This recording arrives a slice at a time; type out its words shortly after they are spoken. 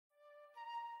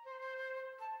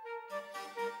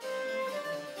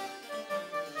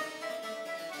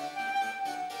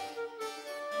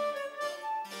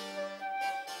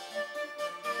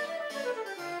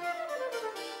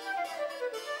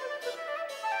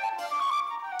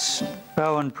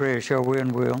Bow in prayer, shall we,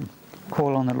 and we'll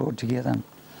call on the Lord together.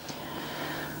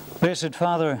 Blessed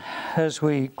Father, as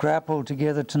we grapple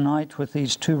together tonight with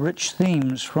these two rich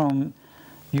themes from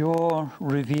your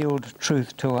revealed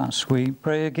truth to us, we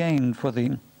pray again for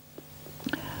the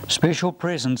special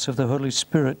presence of the Holy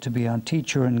Spirit to be our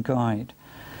teacher and guide.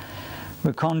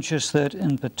 We're conscious that,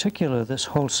 in particular, this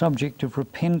whole subject of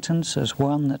repentance is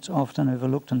one that's often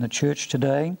overlooked in the church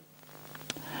today.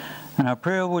 And our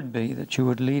prayer would be that you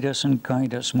would lead us and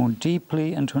guide us more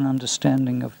deeply into an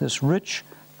understanding of this rich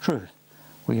truth.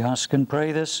 We ask and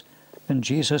pray this in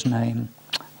Jesus' name.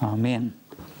 Amen.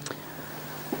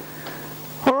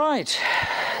 All right.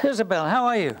 Isabel, how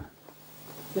are you?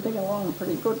 Getting along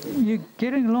pretty good. You're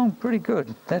getting along pretty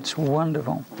good. That's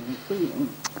wonderful.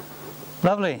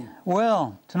 Lovely.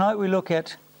 Well, tonight we look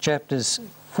at chapters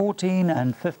 14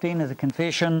 and 15 of the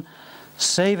Confession,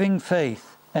 Saving Faith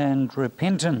and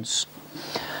Repentance.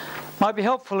 Might be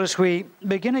helpful as we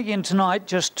begin again tonight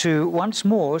just to once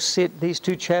more set these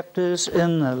two chapters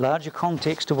in the larger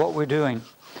context of what we're doing.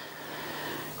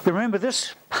 Remember,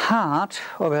 this part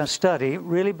of our study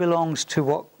really belongs to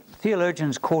what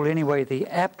theologians call anyway the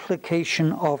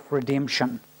application of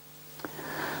redemption.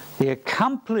 The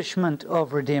accomplishment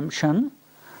of redemption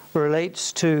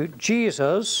relates to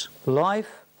Jesus'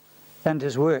 life and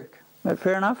his work. Is that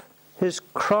fair enough? His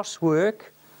cross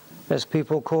work, as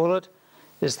people call it,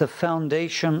 is the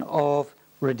foundation of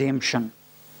redemption.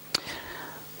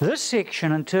 This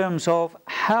section, in terms of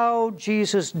how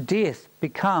Jesus' death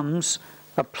becomes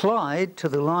applied to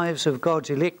the lives of God's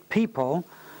elect people,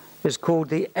 is called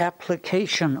the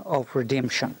application of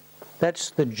redemption.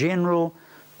 That's the general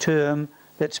term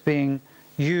that's being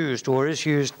used or is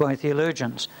used by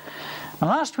theologians. And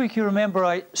last week, you remember,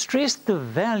 I stressed the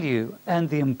value and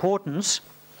the importance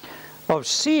of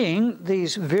seeing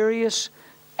these various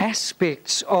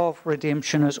aspects of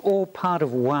redemption as all part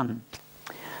of one.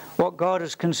 What God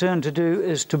is concerned to do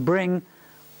is to bring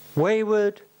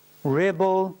wayward,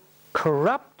 rebel,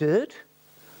 corrupted,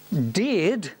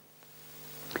 dead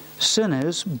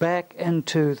sinners back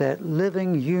into that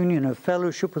living union of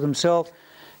fellowship with himself.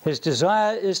 His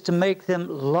desire is to make them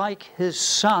like his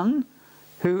Son,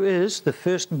 who is the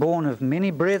firstborn of many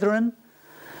brethren,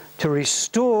 to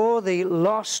restore the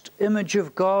lost image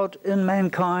of God in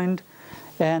mankind,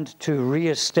 and to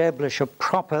re-establish a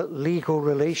proper legal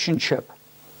relationship.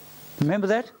 Remember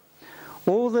that?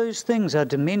 All those things are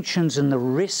dimensions in the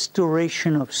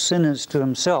restoration of sinners to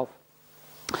himself.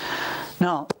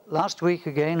 Now, last week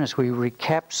again, as we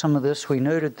recapped some of this, we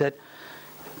noted that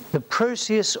the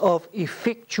process of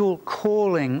effectual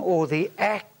calling, or the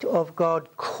act of God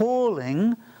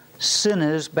calling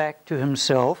sinners back to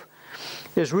himself,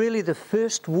 is really the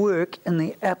first work in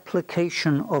the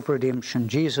application of redemption.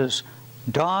 Jesus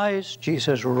dies,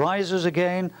 Jesus rises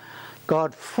again,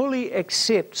 God fully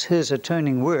accepts his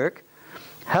atoning work.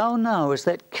 How now is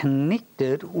that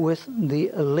connected with the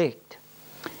elect?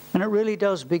 And it really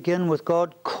does begin with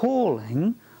God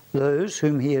calling those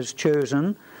whom he has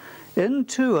chosen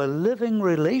into a living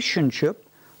relationship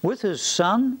with his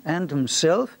Son and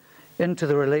himself, into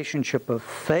the relationship of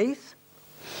faith.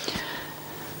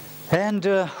 And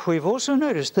we've also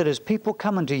noticed that as people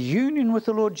come into union with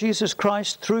the Lord Jesus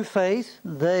Christ through faith,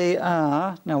 they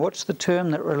are, now what's the term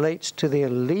that relates to their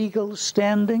legal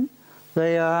standing?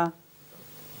 They are,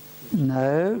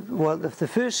 no, well, the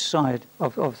first side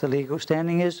of the legal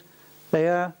standing is they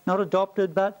are not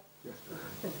adopted but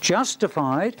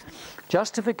justified.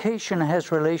 Justification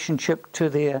has relationship to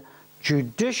their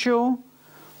judicial,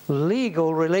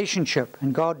 legal relationship,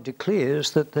 and God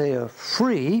declares that they are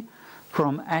free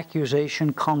from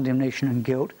accusation, condemnation, and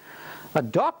guilt.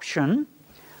 Adoption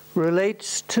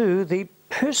relates to the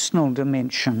personal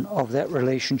dimension of that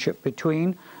relationship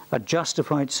between a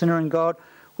justified sinner and God,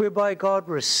 whereby God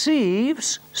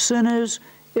receives sinners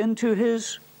into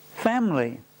his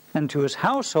family, into his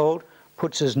household,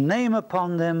 puts his name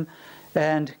upon them,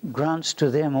 and grants to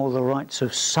them all the rights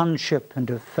of sonship and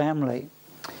of family.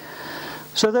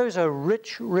 So those are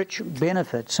rich, rich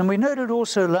benefits. And we noted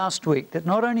also last week that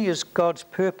not only is God's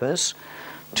purpose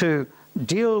to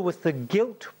deal with the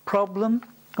guilt problem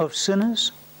of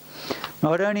sinners,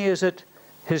 not only is it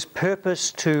his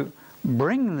purpose to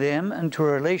bring them into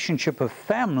a relationship of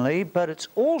family, but it's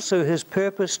also his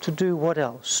purpose to do what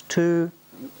else? To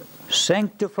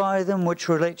sanctify them, which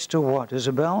relates to what,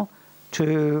 Isabel?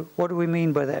 To, what do we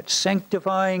mean by that?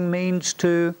 Sanctifying means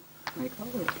to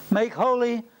make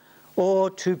holy, or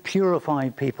to purify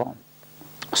people.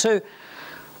 So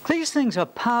these things are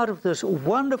part of this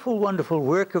wonderful, wonderful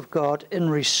work of God in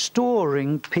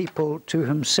restoring people to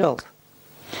himself.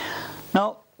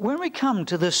 Now, when we come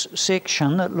to this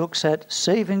section that looks at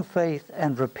saving faith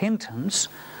and repentance,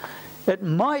 it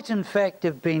might in fact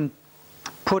have been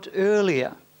put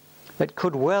earlier. It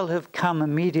could well have come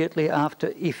immediately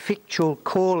after effectual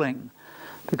calling,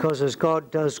 because as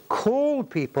God does call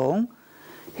people,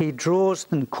 He draws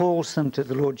them, calls them to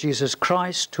the Lord Jesus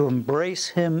Christ to embrace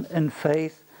Him in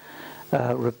faith.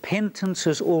 Repentance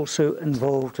is also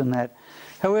involved in that.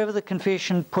 However, the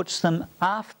confession puts them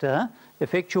after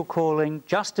effectual calling,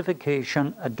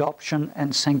 justification, adoption,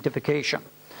 and sanctification.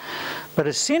 But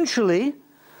essentially,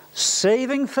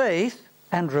 saving faith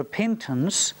and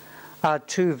repentance are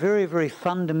two very, very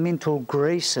fundamental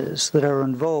graces that are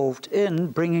involved in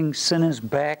bringing sinners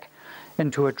back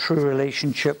into a true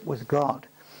relationship with God.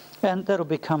 And that'll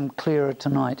become clearer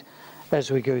tonight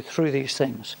as we go through these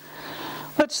things.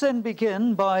 Let's then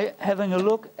begin by having a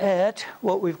look at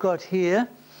what we've got here,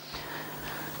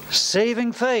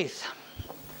 saving faith.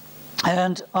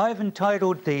 And I've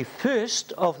entitled the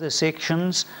first of the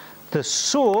sections, the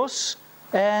source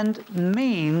and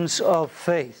means of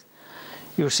faith.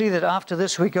 You'll see that after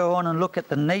this we go on and look at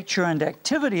the nature and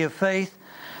activity of faith,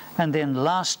 and then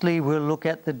lastly we'll look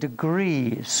at the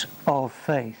degrees of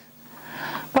faith.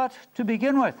 But to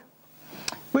begin with,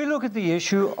 we look at the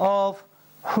issue of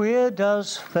where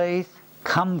does faith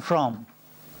come from?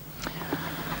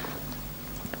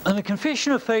 And the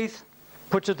Confession of Faith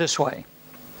puts it this way: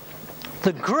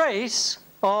 the grace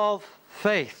of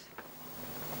faith.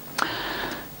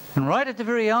 And right at the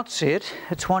very outset,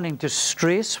 it's wanting to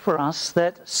stress for us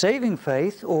that saving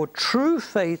faith, or true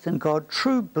faith in God,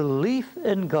 true belief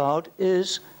in God,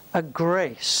 is a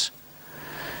grace.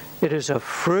 It is a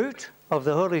fruit of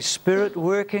the Holy Spirit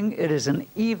working. It is an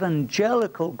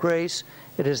evangelical grace.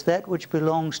 It is that which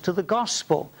belongs to the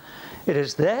gospel. It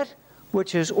is that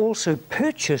which is also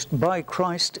purchased by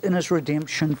Christ in His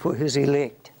redemption for His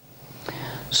elect.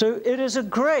 So it is a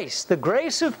grace, the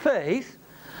grace of faith,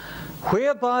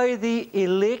 whereby the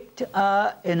elect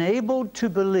are enabled to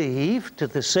believe to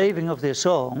the saving of their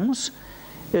souls,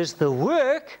 is the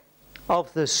work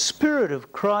of the Spirit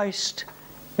of Christ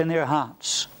in their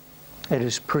hearts. It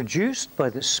is produced by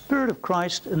the Spirit of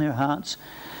Christ in their hearts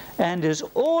and is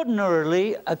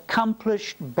ordinarily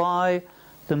accomplished by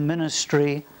the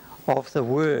ministry of the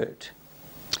Word.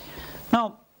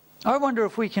 Now, I wonder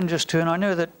if we can just turn, I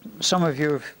know that some of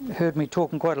you have heard me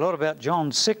talking quite a lot about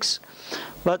John 6,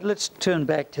 but let's turn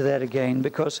back to that again,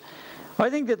 because I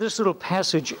think that this little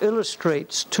passage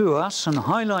illustrates to us and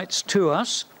highlights to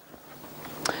us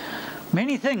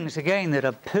many things, again, that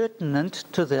are pertinent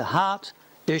to the heart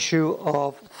issue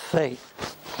of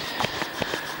faith.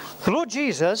 The Lord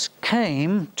Jesus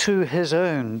came to His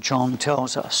own, John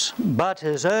tells us, but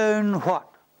His own what?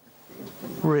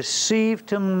 Received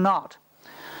Him not.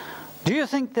 Do you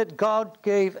think that God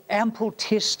gave ample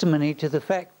testimony to the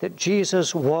fact that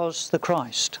Jesus was the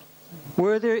Christ?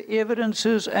 Were there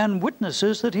evidences and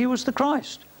witnesses that He was the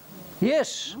Christ?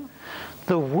 Yes.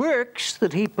 The works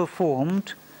that He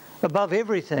performed, above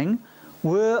everything,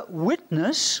 were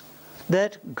witness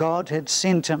that God had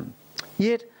sent Him.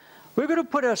 Yet, we're going to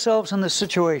put ourselves in this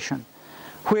situation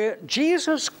where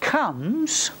Jesus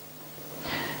comes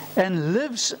and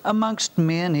lives amongst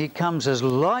men. He comes as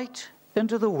light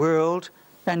into the world,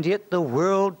 and yet the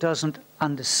world doesn't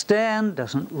understand,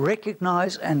 doesn't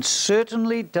recognize, and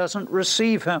certainly doesn't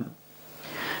receive Him.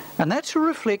 And that's a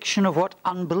reflection of what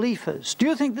unbelief is. Do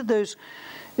you think that those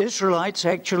Israelites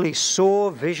actually saw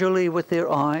visually with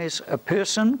their eyes a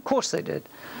person? Of course they did.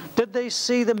 Did they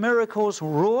see the miracles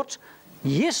wrought?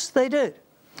 Yes, they did.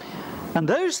 And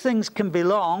those things can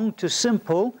belong to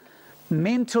simple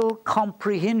mental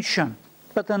comprehension,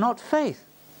 but they're not faith.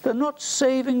 They're not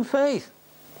saving faith.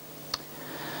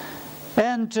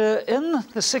 And in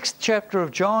the 6th chapter of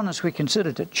John, as we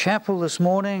considered at chapel this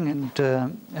morning,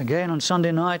 and again on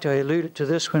Sunday night, I alluded to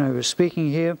this when I was speaking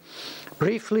here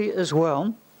briefly as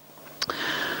well.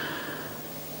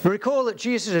 Recall that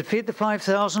Jesus had fed the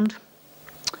 5,000.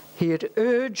 He had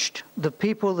urged the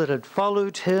people that had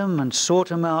followed Him and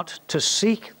sought Him out to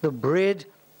seek the bread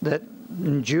that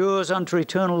endures unto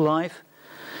eternal life.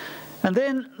 And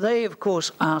then they, of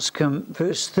course, ask Him,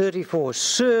 verse 34,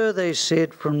 "Sir," they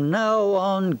said, "from now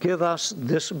on give us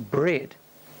this bread."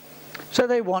 So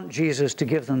they want Jesus to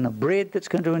give them the bread that's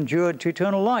going to endure to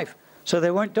eternal life, so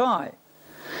they won't die.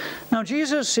 Now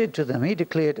Jesus said to them, He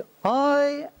declared,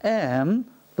 "I am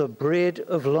the bread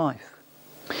of life.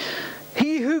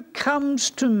 He who comes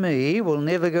to me will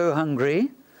never go hungry,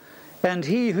 and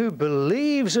he who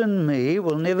believes in me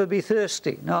will never be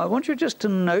thirsty." Now I want you just to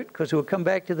note, because we'll come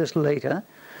back to this later,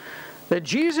 that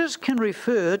Jesus can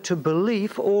refer to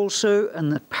belief also,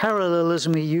 and the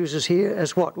parallelism he uses here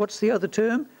as what? What's the other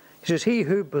term? He says, he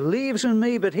who believes in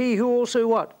me, but he who also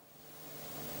what?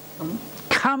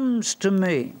 Comes to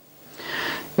me.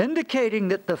 Indicating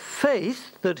that the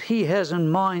faith that he has in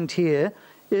mind here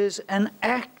is an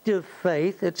active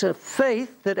faith. It's a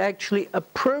faith that actually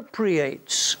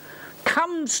appropriates,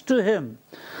 comes to him.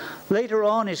 Later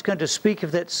on, he's going to speak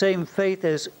of that same faith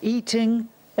as eating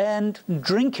and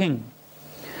drinking.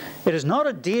 It is not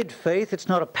a dead faith. It's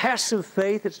not a passive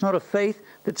faith. It's not a faith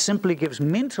that simply gives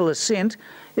mental assent.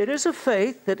 It is a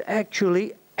faith that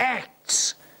actually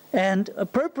acts and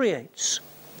appropriates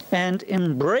and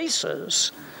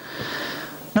embraces.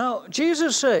 Now,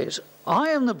 Jesus says, I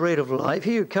am the bread of life.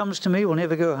 He who comes to me will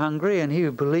never go hungry, and he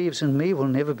who believes in me will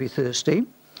never be thirsty.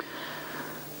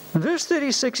 In verse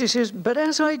 36, he says, but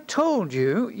as I told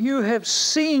you, you have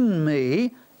seen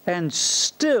me, and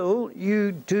still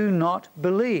you do not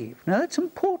believe. Now, that's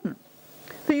important.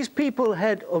 These people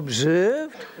had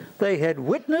observed, they had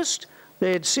witnessed,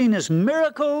 they had seen his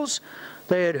miracles,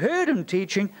 they had heard him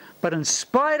teaching, but in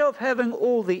spite of having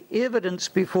all the evidence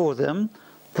before them,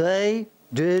 they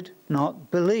did not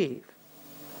believe.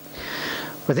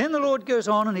 But then the Lord goes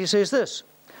on and he says this,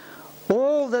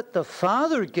 all that the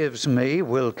Father gives me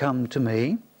will come to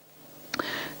me,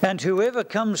 and whoever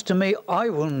comes to me I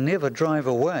will never drive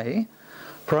away,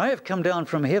 for I have come down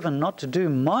from heaven not to do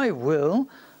my will,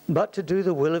 but to do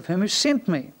the will of him who sent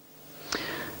me.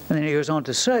 And then he goes on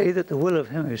to say that the will of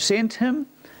him who sent him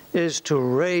is to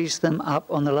raise them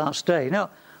up on the last day. Now,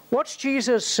 what's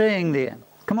Jesus saying there?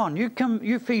 Come on,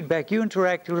 you feedback, you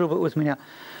interact a little bit with me now.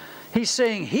 He's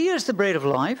saying he is the bread of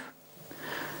life.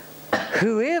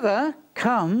 Whoever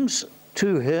comes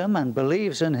to him and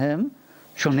believes in him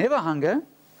shall never hunger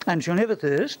and shall never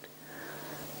thirst.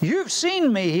 You've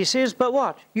seen me, he says, but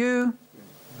what? You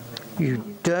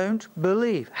don't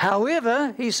believe.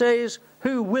 However, he says,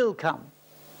 who will come?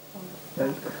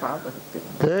 Those the Father has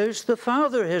given. Those the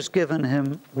Father has given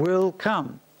him will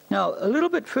come. Now, a little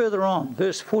bit further on,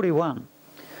 verse 41.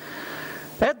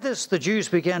 At this, the Jews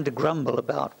began to grumble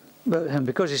about him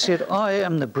because he said, I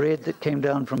am the bread that came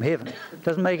down from heaven. It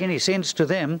doesn't make any sense to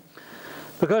them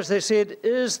because they said,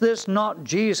 is this not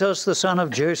Jesus, the son of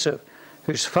Joseph,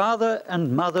 whose father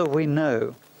and mother we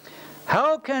know?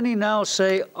 How can he now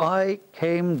say, I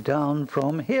came down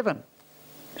from heaven?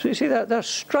 So you see, they're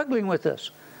struggling with this.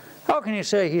 How can you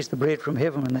say he's the bread from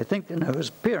heaven when they think they know his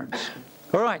appearance?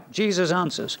 All right, Jesus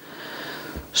answers.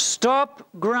 Stop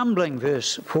grumbling,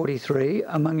 verse 43,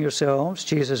 among yourselves,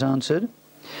 Jesus answered.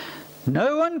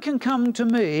 No one can come to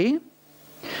me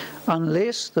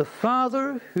unless the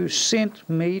Father who sent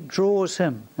me draws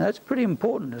him. Now, that's pretty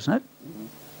important, isn't it?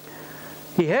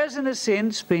 He has, in a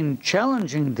sense, been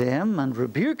challenging them and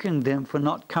rebuking them for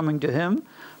not coming to him.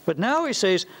 But now he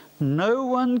says, no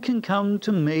one can come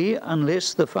to me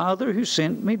unless the Father who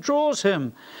sent me draws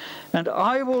him, and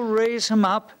I will raise him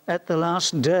up at the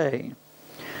last day.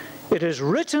 It is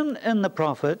written in the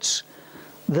prophets,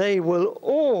 they will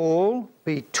all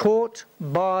be taught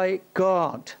by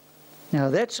God. Now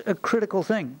that's a critical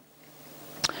thing.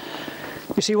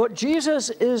 You see, what Jesus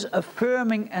is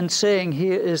affirming and saying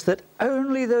here is that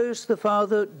only those the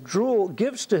Father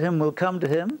gives to him will come to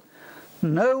him.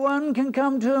 No one can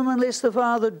come to him unless the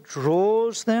Father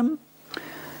draws them.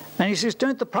 And he says,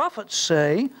 don't the prophets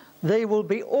say they will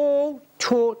be all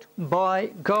taught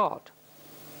by God?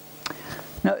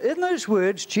 Now, in those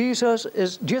words, Jesus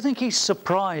is, do you think he's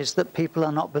surprised that people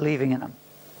are not believing in him?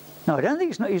 No, I don't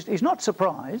think he's not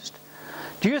surprised.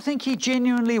 Do you think he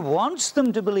genuinely wants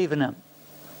them to believe in him?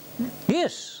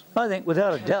 Yes, I think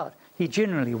without a doubt. He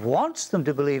genuinely wants them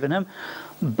to believe in him,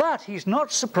 but he's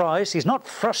not surprised, he's not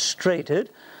frustrated,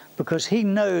 because he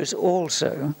knows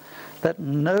also that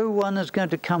no one is going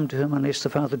to come to him unless the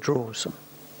Father draws them.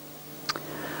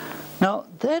 Now,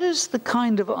 that is the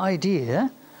kind of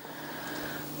idea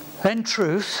and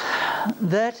truth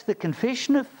that the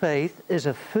Confession of Faith is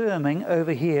affirming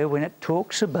over here when it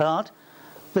talks about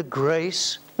the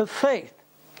grace of faith,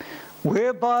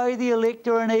 whereby the elect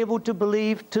are enabled to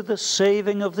believe to the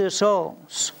saving of their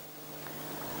souls.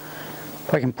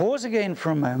 If I can pause again for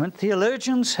a moment,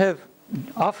 theologians have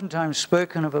oftentimes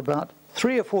spoken of about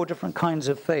 3 or 4 different kinds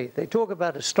of faith. They talk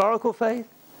about historical faith,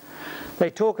 they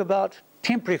talk about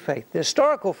temporary faith. The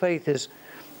historical faith is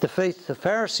the faith the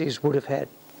Pharisees would have had.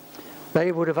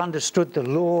 They would have understood the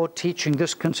law teaching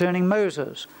this concerning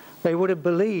Moses. They would have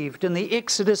believed in the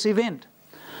Exodus event.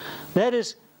 That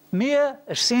is mere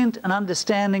assent and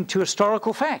understanding to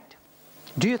historical fact.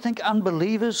 Do you think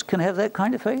unbelievers can have that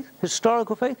kind of faith,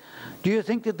 historical faith? Do you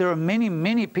think that there are many,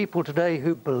 many people today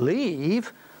who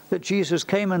believe that Jesus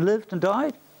came and lived and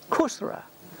died? Of course there are.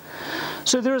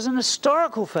 So there is an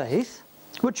historical faith,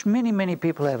 which many, many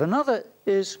people have. Another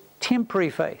is temporary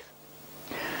faith.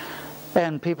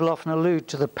 And people often allude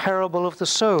to the parable of the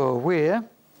sower, where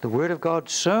the word of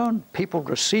God's sown, people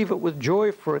receive it with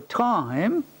joy for a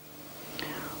time,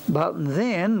 but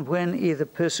then when either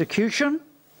persecution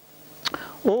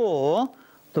or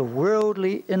the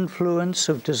worldly influence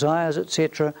of desires,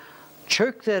 etc.,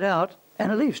 choke that out,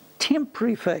 and it leaves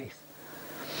temporary faith.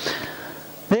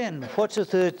 Then, what's the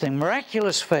third thing?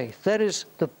 Miraculous faith. That is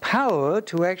the power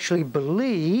to actually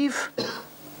believe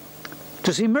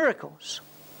to see miracles,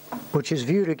 which is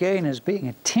viewed again as being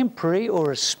a temporary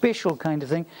or a special kind of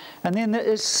thing. And then there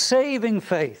is saving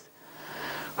faith,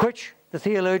 which the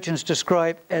theologians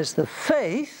describe as the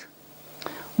faith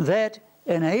that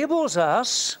enables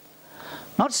us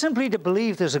not simply to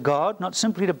believe there's a God, not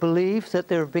simply to believe that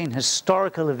there have been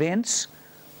historical events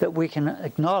that we can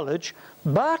acknowledge,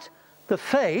 but the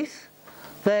faith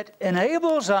that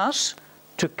enables us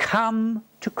to come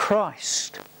to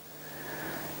Christ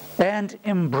and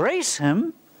embrace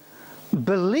Him,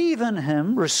 believe in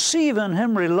Him, receive in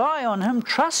Him, rely on Him,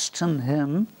 trust in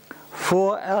Him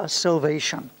for our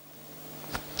salvation.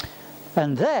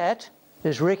 And that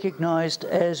is recognized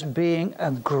as being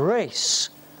a grace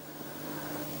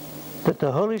that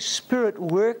the Holy Spirit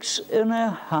works in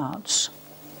our hearts.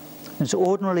 It's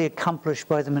ordinarily accomplished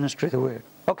by the ministry of the Word.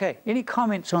 Okay, any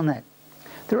comments on that?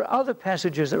 There are other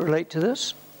passages that relate to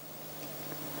this.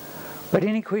 But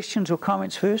any questions or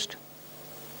comments first?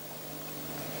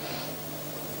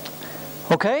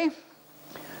 Okay.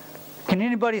 Can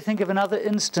anybody think of another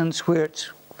instance where it's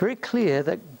very clear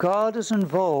that God is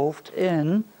involved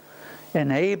in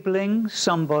enabling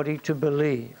somebody to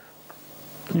believe?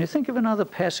 Can you think of another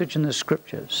passage in the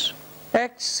Scriptures?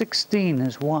 Acts 16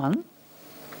 is one,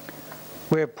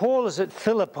 where Paul is at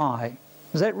Philippi.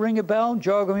 Does that ring a bell,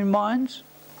 jog in minds?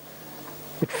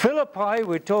 At Philippi,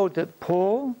 we're told that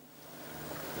Paul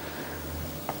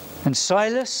and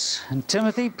Silas and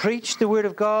Timothy preached the Word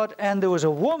of God, and there was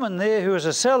a woman there who was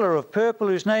a seller of purple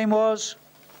whose name was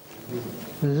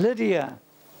Lydia.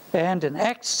 And in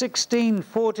Acts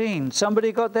 16:14,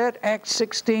 somebody got that? Acts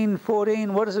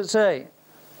 16:14, what does it say?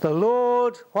 The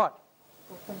Lord, what?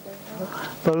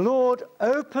 The Lord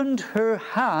opened her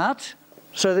heart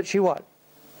so that she what?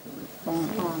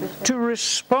 To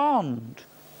respond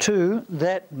to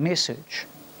that message.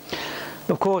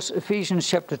 Of course, Ephesians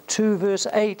chapter 2 verse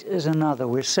 8 is another.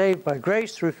 We're saved by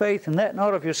grace through faith, and that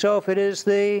not of yourself, it is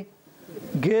the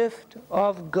gift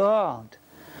of God.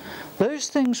 Those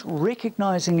things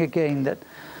recognizing again that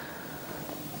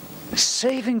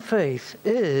saving faith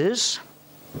is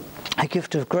a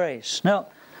gift of grace. Now,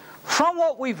 from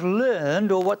what we've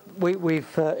learned, or what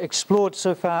we've explored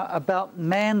so far about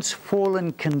man's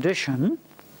fallen condition,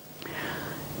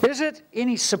 is it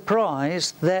any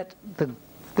surprise that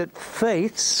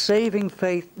faith, saving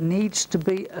faith, needs to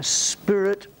be a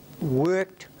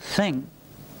Spirit-worked thing?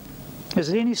 Is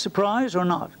it any surprise or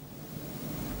not?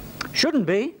 Shouldn't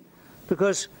be,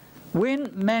 because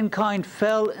when mankind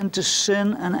fell into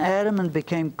sin and Adam and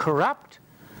became corrupt,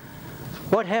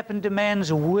 what happened to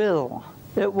man's will?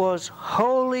 It was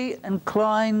wholly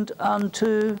inclined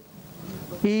unto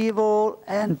evil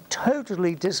and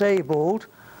totally disabled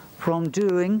from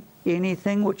doing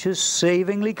anything which is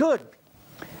savingly good.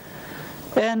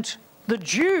 And the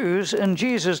Jews in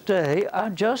Jesus' day are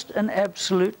just an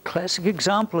absolute classic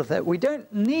example of that. We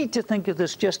don't need to think of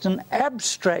this just in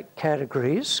abstract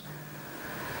categories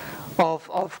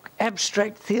of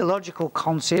abstract theological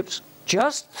concepts.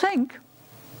 Just think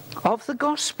of the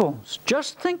Gospels.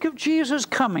 Just think of Jesus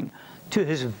coming to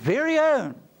His very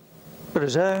own, but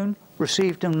His own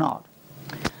received Him not.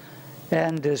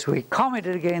 And as we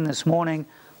commented again this morning,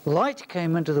 light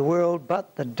came into the world,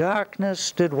 but the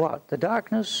darkness did what? The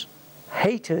darkness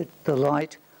hated the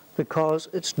light because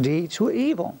its deeds were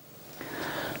evil.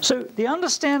 So the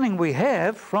understanding we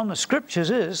have from the Scriptures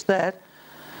is that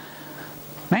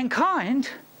mankind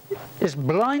is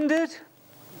blinded,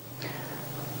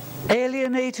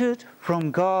 alienated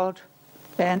from God,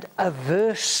 and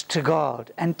averse to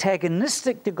God,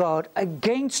 antagonistic to God,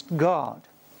 against God.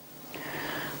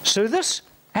 So this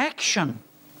action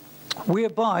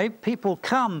whereby people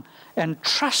come and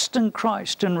trust in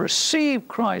Christ and receive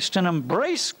Christ and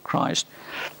embrace Christ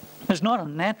is not a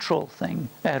natural thing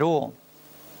at all.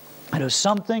 It is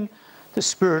something the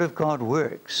Spirit of God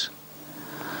works.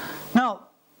 Now,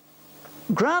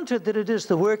 granted that it is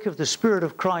the work of the Spirit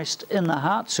of Christ in the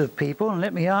hearts of people, and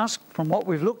let me ask, from what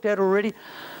we've looked at already,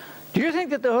 Do you think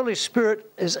that the Holy Spirit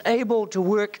is able to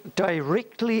work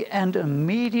directly and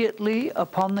immediately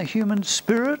upon the human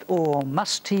spirit, or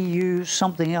must he use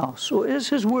something else? Or is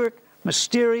his work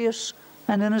mysterious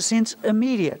and, in a sense,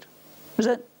 immediate?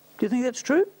 Do you think that's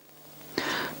true?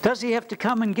 Does he have to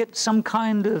come and get some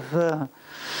kind of,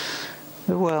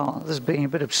 well, this is being a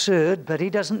bit absurd, but he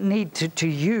doesn't need to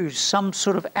use some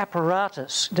sort of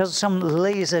apparatus, does some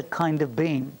laser kind of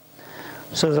beam,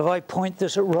 so that if I point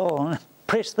this at Roll and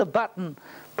press the button,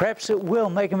 perhaps it will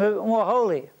make him a bit more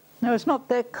holy. No, it's not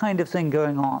that kind of thing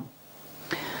going on.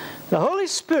 The Holy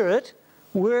Spirit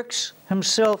works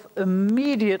himself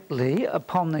immediately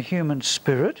upon the human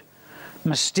spirit,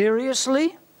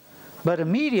 mysteriously, but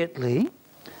immediately.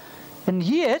 And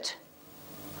yet,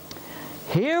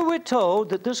 here we're told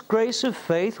that this grace of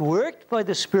faith worked by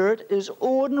the Spirit is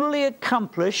ordinarily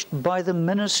accomplished by the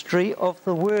ministry of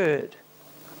the Word.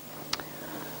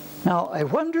 Now, I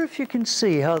wonder if you can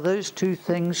see how those two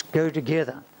things go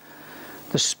together.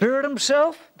 The Spirit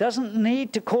himself doesn't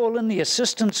need to call in the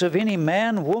assistance of any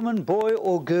man, woman, boy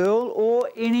or girl, or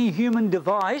any human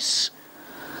device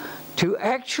to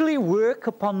actually work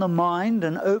upon the mind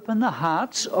and open the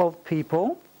hearts of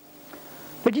people.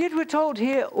 But yet we're told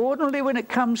here, ordinarily when it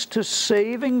comes to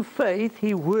saving faith,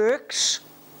 he works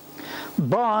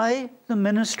by the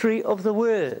ministry of the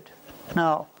Word.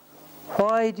 Now,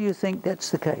 why do you think that's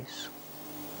the case?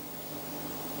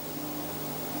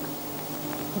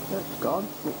 That's God's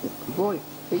voice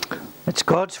speaking. It's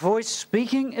God's voice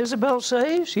speaking, Isabel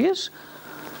says, yes.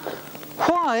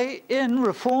 Why, in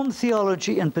Reformed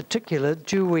theology in particular,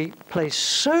 do we place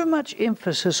so much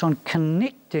emphasis on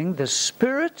connecting the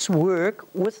Spirit's work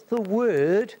with the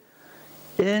Word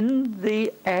in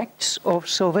the acts of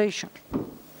salvation?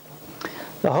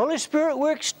 The Holy Spirit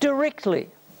works directly.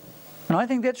 And I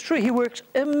think that's true. He works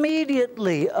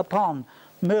immediately upon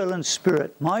Merlin's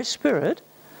spirit, my spirit,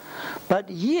 but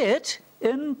yet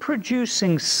in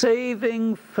producing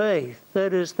saving faith,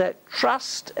 that is, that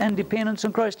trust and dependence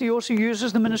on Christ, he also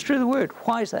uses the ministry of the Word.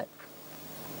 Why is that?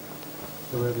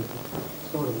 The Word is the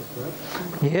sword of the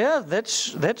Spirit. Yeah,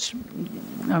 that's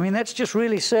just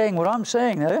really saying what I'm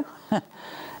saying, though.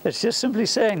 It's just simply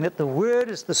saying that the Word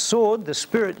is the sword the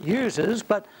Spirit uses,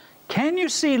 but can you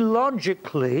see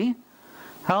logically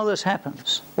how this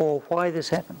happens, or why this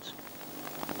happens?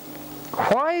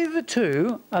 Why the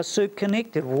two are so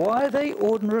connected, why they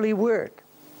ordinarily work.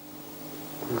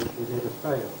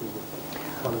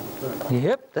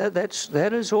 Yep,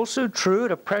 that is also true.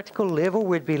 At a practical level,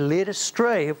 we'd be led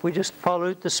astray if we just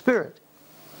followed the Spirit.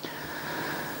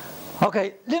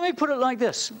 Okay, let me put it like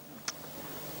this.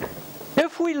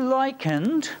 If we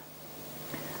likened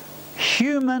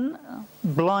human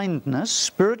blindness,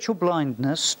 spiritual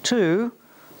blindness, to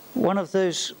one of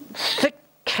those thick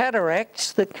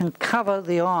cataracts that can cover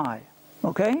the eye,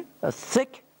 okay? A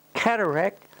thick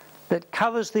cataract that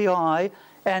covers the eye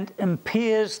and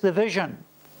impairs the vision.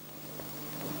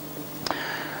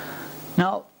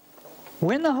 Now,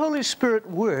 when the Holy Spirit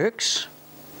works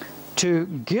to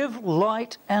give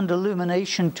light and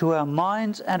illumination to our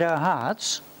minds and our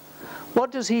hearts,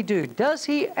 what does he do? Does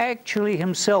he actually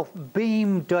himself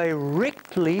beam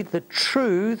directly the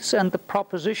truths and the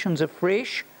propositions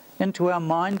afresh into our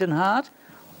mind and heart?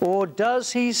 Or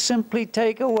does he simply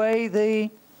take away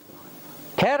the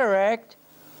cataract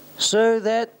so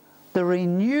that the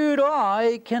renewed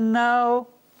eye can now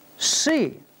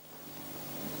see?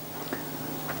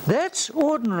 That's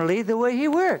ordinarily the way he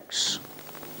works.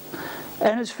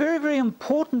 And it's very, very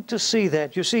important to see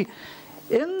that. You see,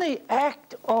 in the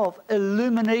act of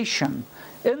illumination,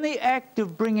 in the act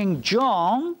of bringing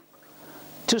John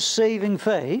to saving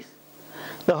faith,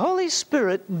 the Holy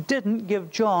Spirit didn't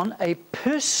give John a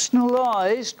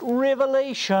personalized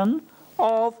revelation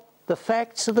of the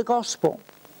facts of the gospel.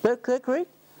 Is that correct?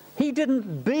 He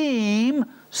didn't beam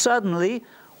suddenly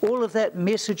all of that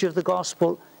message of the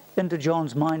gospel into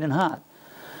John's mind and heart.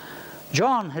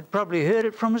 John had probably heard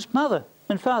it from his mother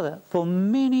and father for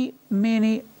many,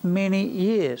 many, many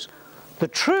years. The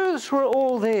truths were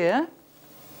all there,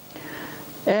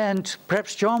 and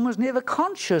perhaps John was never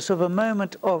conscious of a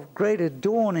moment of greater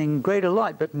dawning, greater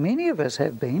light, but many of us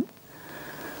have been.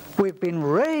 We've been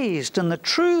raised and the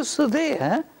truths are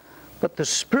there, but the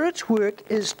Spirit's work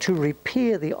is to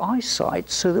repair the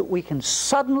eyesight so that we can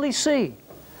suddenly see,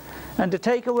 and to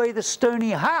take away the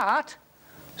stony heart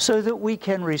so that we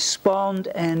can respond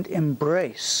and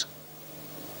embrace.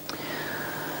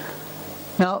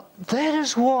 Now, that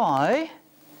is why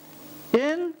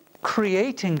in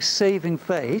creating saving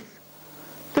faith,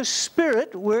 the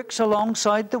Spirit works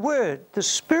alongside the Word. The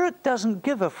Spirit doesn't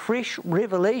give a fresh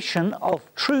revelation of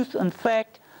truth and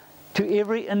fact to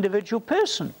every individual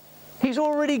person. He's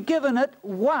already given it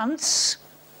once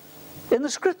in the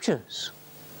Scriptures.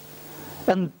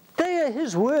 And they are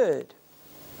His Word.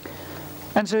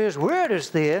 And so His Word is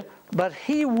there, but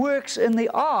He works in the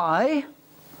eye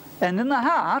and in the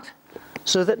heart,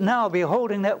 so that now,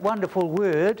 beholding that wonderful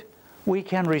Word, we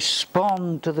can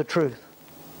respond to the truth.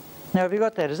 Now, have you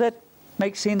got that? Does that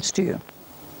make sense to you?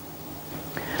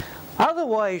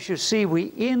 Otherwise, you see,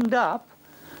 we end up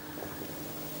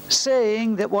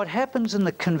saying that what happens in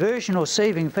the conversion or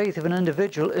saving faith of an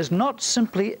individual is not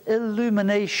simply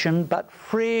illumination, but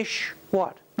fresh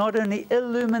what? Not only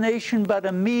illumination, but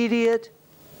immediate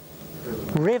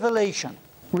revelation.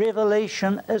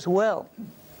 Revelation as well.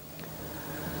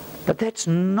 But that's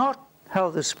not how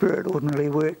the Spirit ordinarily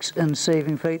works in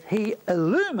saving faith. He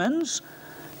illumines,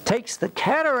 takes the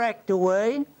cataract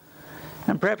away,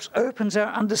 and perhaps opens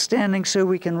our understanding so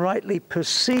we can rightly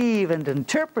perceive and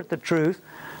interpret the truth.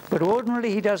 But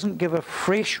ordinarily He doesn't give a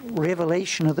fresh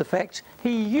revelation of the facts.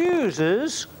 He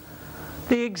uses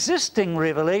the existing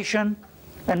revelation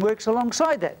and works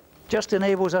alongside that. Just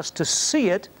enables us to see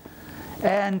it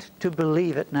and to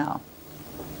believe it now.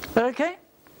 Okay?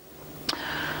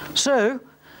 So,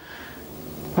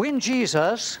 when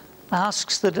Jesus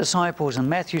asks the disciples in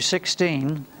Matthew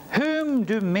 16, "Whom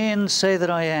do men say that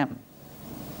I am?"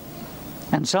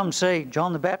 And some say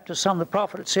John the Baptist, some the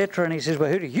prophet, etc. And He says, "Well,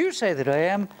 who do you say that I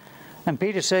am?" And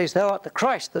Peter says, "Thou art the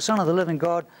Christ, the Son of the living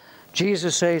God."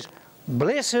 Jesus says,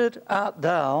 "Blessed art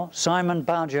thou, Simon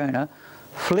Bar-Jonah,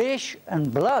 flesh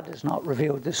and blood has not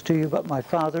revealed this to you, but my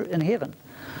Father in heaven."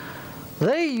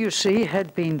 They, you see,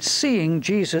 had been seeing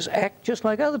Jesus act just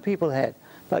like other people had.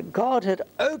 But God had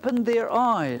opened their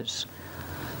eyes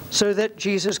so that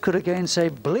Jesus could again say,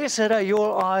 "Blessed are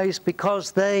your eyes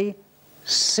because they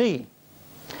see."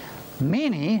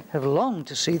 Many have longed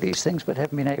to see these things but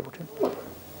haven't been able to.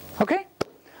 Okay?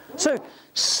 So,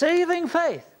 saving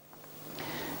faith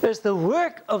is the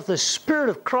work of the Spirit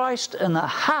of Christ in the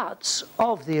hearts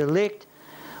of the elect,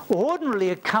 ordinarily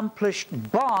accomplished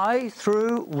by,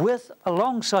 through, with,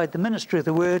 alongside the ministry of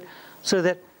the Word, so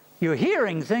that you're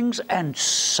hearing things and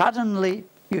suddenly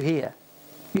you hear.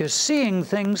 You're seeing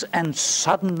things and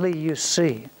suddenly you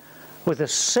see, with a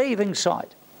saving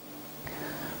sight.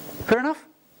 Fair enough?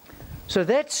 So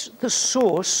that's the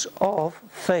source of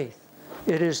faith.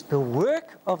 It is the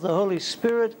work of the Holy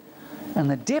Spirit in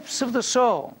the depths of the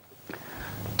soul,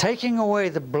 taking away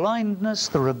the blindness,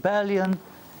 the rebellion,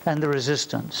 and the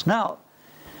resistance. Now,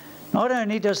 not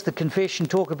only does the confession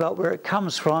talk about where it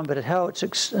comes from, but how it's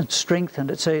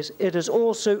strengthened. It says, "It is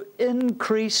also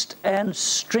increased and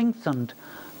strengthened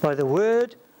by the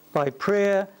Word, by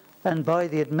prayer, and by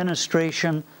the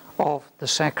administration of the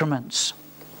sacraments."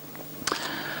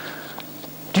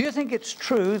 Do you think it's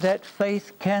true that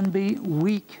faith can be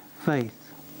weak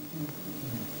faith?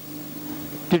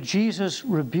 Did Jesus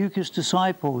rebuke His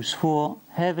disciples for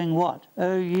having what?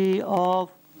 "O ye of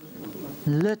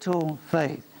little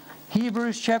faith"?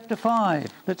 Hebrews chapter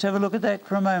 5. Let's have a look at that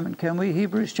for a moment, can we?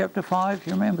 Hebrews chapter 5.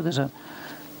 You remember there's a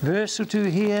verse or two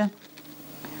here.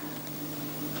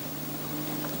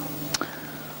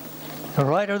 The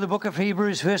writer of the book of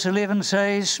Hebrews, verse 11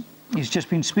 says, he's just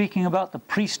been speaking about the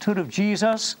priesthood of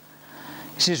Jesus.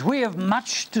 He says, "We have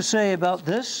much to say about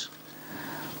this,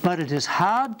 but it is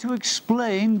hard to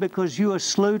explain because you are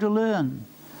slow to learn.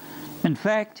 In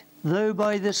fact, though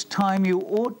by this time you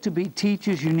ought to be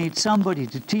teachers, you need somebody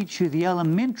to teach you the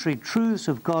elementary truths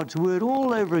of God's Word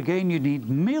all over again. You need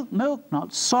milk,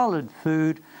 not solid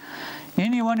food.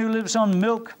 Anyone who lives on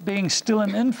milk, being still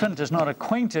an infant, is not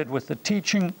acquainted with the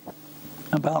teaching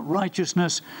about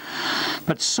righteousness.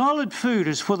 But solid food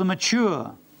is for the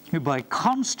mature, who by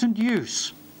constant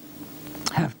use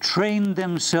have trained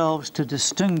themselves to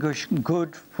distinguish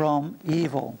good from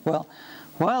evil." Well,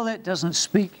 while that doesn't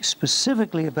speak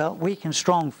specifically about weak and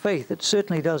strong faith, it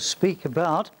certainly does speak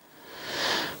about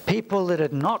people that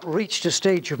had not reached a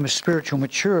stage of spiritual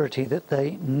maturity that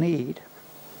they need.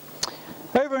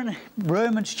 Over in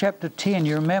Romans chapter 10,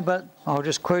 you remember, I'll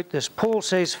just quote this, Paul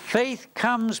says, "Faith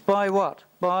comes by what?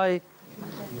 By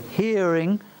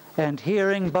hearing, and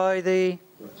hearing by the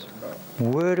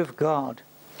Word of God."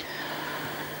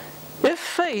 If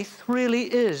faith really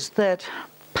is that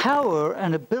power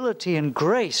and ability and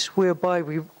grace whereby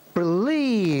we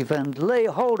believe and lay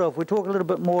hold of, we'll talk a little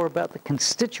bit more about the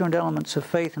constituent elements of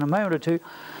faith in a moment or two,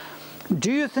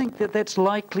 do you think that that's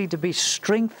likely to be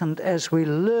strengthened as we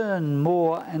learn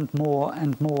more and more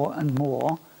and more and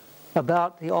more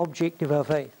about the object of our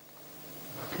faith?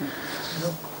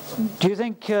 Do you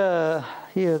think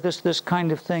this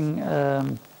kind of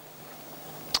thing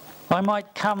I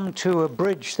might come to a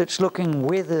bridge that's looking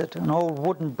weathered, an old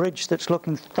wooden bridge that's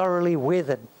looking thoroughly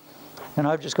weathered. And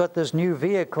I've just got this new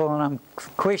vehicle and I'm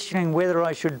questioning whether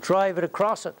I should drive it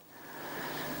across it.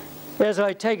 As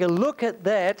I take a look at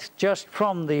that, just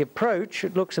from the approach,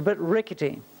 it looks a bit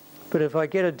rickety. But if I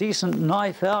get a decent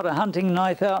knife out, a hunting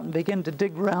knife out, and begin to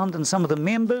dig around in some of the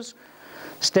members,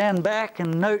 stand back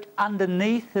and note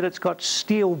underneath that it's got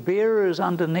steel bearers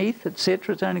underneath,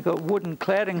 etc. It's only got wooden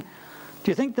cladding. Do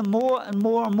you think the more and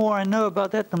more and more I know about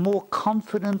that, the more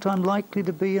confident I'm likely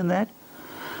to be in that?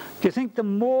 Do you think the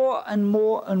more and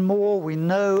more and more we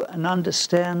know and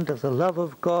understand of the love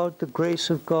of God, the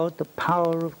grace of God, the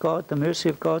power of God, the mercy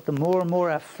of God, the more and more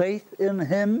our faith in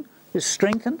Him is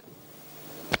strengthened?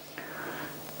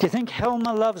 Do you think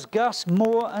Helma loves Gus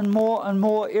more and more and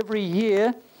more every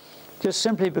year, just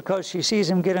simply because she sees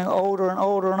him getting older and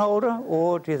older and older?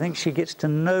 Or do you think she gets to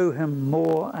know him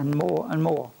more and more and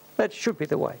more? That should be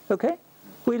the way, okay?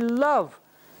 We love,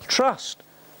 trust,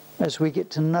 as we get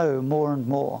to know more and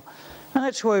more. And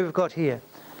that's what we've got here.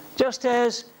 Just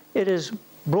as it is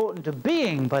brought into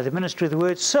being by the ministry of the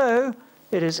Word, so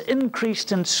it is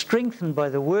increased and strengthened by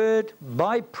the Word,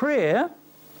 by prayer,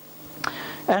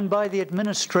 and by the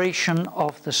administration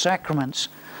of the sacraments.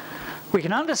 We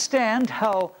can understand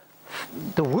how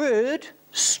the Word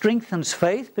strengthens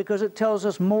faith because it tells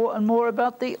us more and more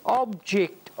about the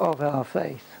object of our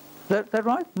faith. Is that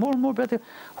right? More and more about that.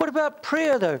 What about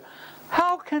prayer, though?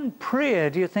 How can prayer,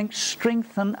 do you think,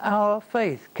 strengthen our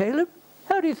faith? Caleb,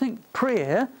 how do you think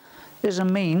prayer is a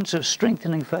means of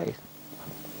strengthening faith?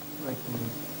 We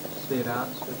can see it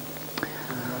answered.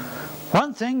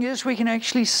 One thing is we can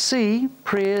actually see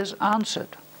prayers answered.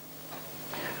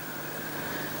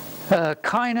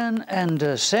 Kynan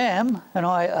and Sam and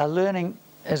I are learning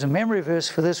as a memory verse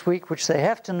for this week, which they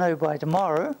have to know by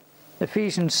tomorrow,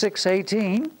 Ephesians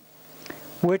 6:18,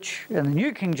 which in the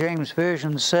New King James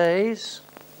Version says,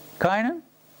 Kynan,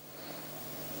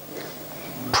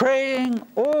 praying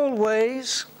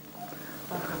always,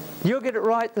 you'll get it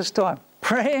right this time,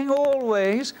 praying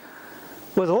always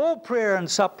with all prayer and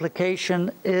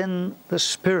supplication in the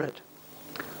Spirit.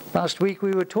 Last week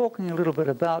we were talking a little bit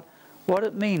about what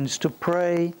it means to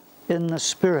pray in the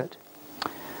Spirit.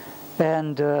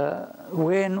 And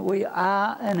when we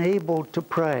are enabled to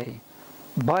pray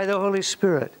by the Holy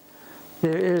Spirit,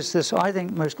 there is this, I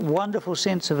think, most wonderful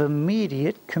sense of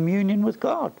immediate communion with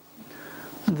God.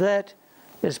 That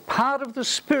is part of the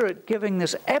Spirit giving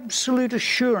this absolute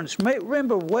assurance.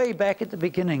 Remember way back at the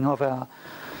beginning of our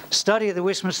study of the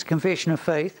Westminster Confession of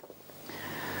Faith.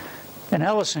 And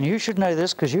Alison, you should know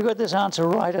this because you got this answer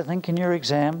right, I think, in your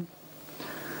exam.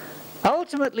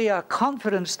 Ultimately, our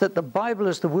confidence that the Bible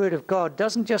is the Word of God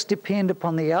doesn't just depend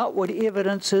upon the outward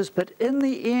evidences, but in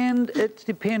the end, it's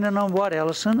dependent on what,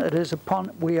 Alison? It is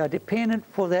upon, we are dependent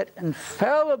for that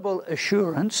infallible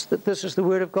assurance that this is the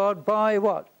Word of God by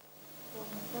what?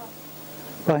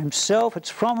 By Himself. It's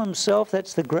from Himself.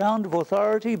 That's the ground of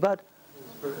authority, but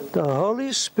the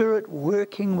Holy Spirit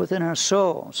working within our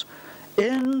souls,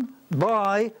 in,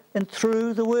 by, and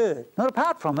through the Word. Not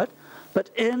apart from it,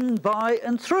 but in, by,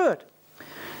 and through it.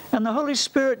 And the Holy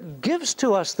Spirit gives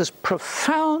to us this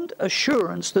profound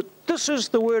assurance that this is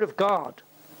the Word of God.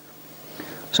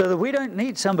 So that we don't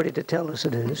need somebody to tell us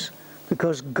it is,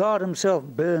 because God Himself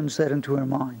burns that into our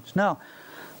minds. Now,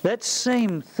 that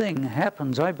same thing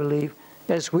happens, I believe,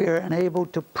 as we are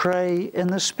enabled to pray in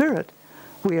the Spirit.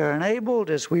 We are enabled,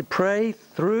 as we pray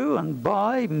through and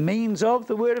by means of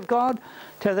the Word of God,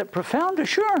 to have that profound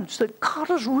assurance that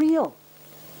God is real.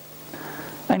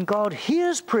 And God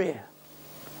hears prayer.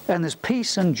 And there's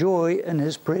peace and joy in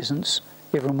His presence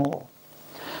evermore.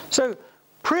 So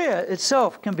prayer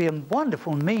itself can be a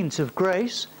wonderful means of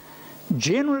grace.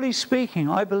 Generally speaking,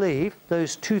 I believe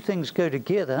those two things go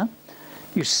together.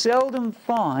 You seldom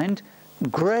find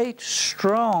great,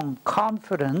 strong,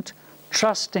 confident,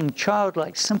 trusting,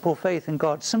 childlike, simple faith in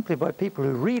God simply by people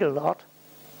who read a lot.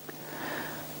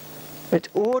 It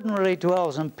ordinarily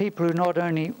dwells in people who not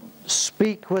only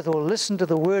speak with or listen to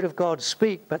the Word of God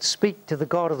speak, but speak to the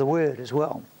God of the Word as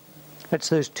well. It's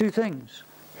those two things.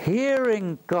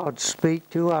 Hearing God speak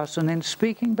to us and then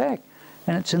speaking back.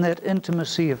 And it's in that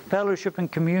intimacy of fellowship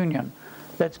and communion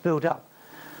that's built up.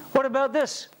 What about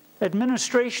this?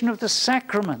 Administration of the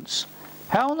sacraments.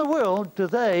 How in the world do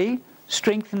they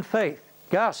strengthen faith?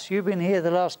 Gus, you've been here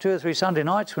the last 2 or 3 Sunday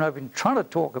nights when I've been trying to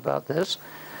talk about this.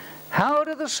 How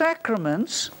do the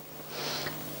sacraments,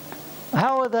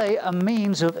 how are they a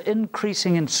means of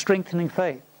increasing and strengthening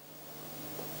faith?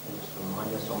 Just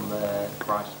remind us on the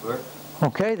Christ's work.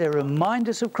 Okay, they remind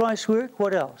us of Christ's work.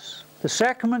 What else? The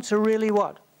sacraments are really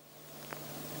what?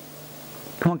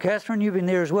 Come on, Catherine, you've been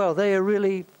there as well. They are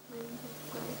really,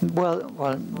 well,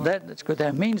 that's good.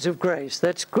 They're means of grace.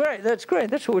 That's great. That's great.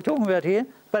 That's what we're talking about here.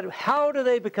 But how do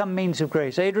they become means of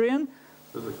grace? Adrian?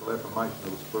 Physical affirmation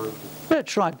of the spiritual.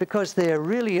 That's right, because they are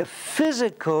really a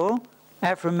physical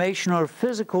affirmation or a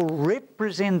physical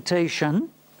representation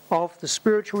of the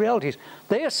spiritual realities.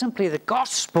 They are simply the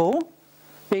gospel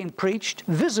being preached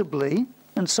visibly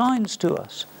in signs to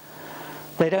us.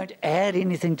 They don't add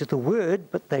anything to the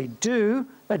word, but they do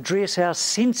address our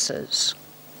senses.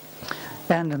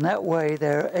 And in that way,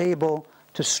 they're able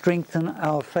to strengthen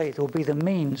our faith, or be the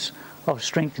means of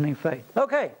strengthening faith.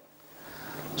 Okay,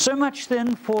 so much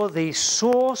then for the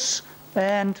source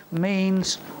and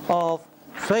means of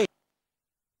faith.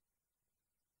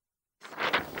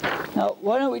 Now,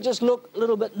 why don't we just look a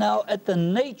little bit now at the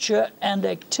nature and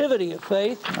activity of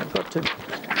faith. I've got to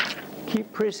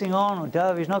keep pressing on, or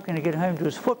Davey's not going to get home to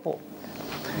his football.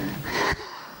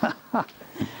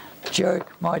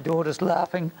 Joke, my daughter's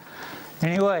laughing.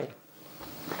 Anyway,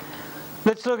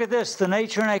 let's look at this, the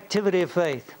nature and activity of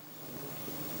faith.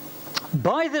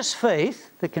 By this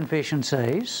faith, the confession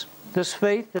says, this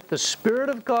faith that the Spirit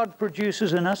of God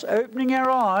produces in us, opening our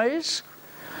eyes,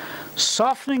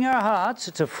 softening our hearts,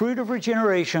 it's a fruit of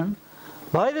regeneration.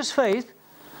 By this faith,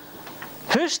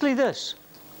 firstly this,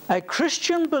 a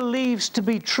Christian believes to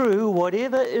be true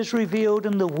whatever is revealed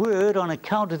in the Word on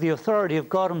account of the authority of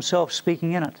God Himself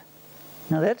speaking in it.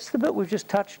 Now that's the bit we've just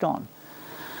touched on.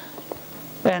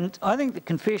 And I think the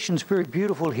confession is very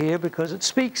beautiful here because it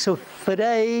speaks of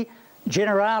fide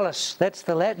generalis. That's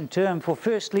the Latin term for,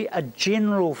 firstly, a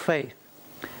general faith.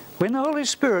 When the Holy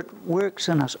Spirit works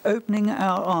in us, opening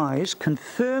our eyes,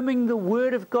 confirming the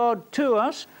Word of God to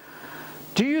us,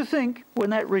 do you think when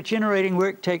that regenerating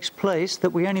work takes place that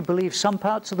we only believe some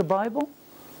parts of the Bible?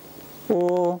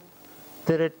 Or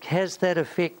that it has that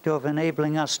effect of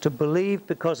enabling us to believe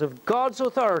because of God's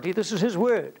authority, this is His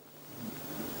Word?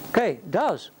 Okay, it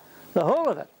does. The whole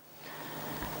of it.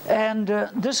 And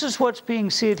this is what's being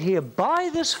said here. By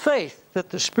this faith that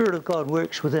the Spirit of God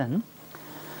works within,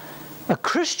 a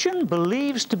Christian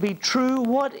believes to be true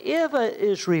whatever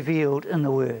is revealed in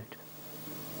the Word,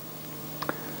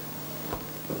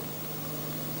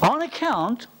 on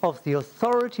account of the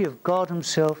authority of God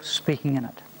Himself speaking in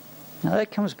it. Now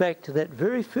that comes back to that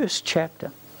very first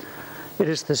chapter. It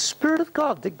is the Spirit of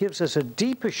God that gives us a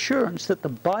deep assurance that the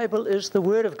Bible is the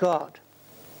Word of God.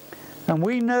 And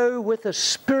we know with a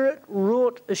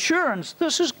Spirit-wrought assurance,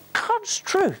 this is God's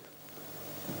truth.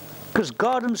 Because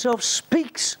God Himself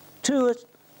speaks to it,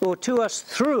 or to us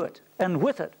through it and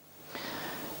with it.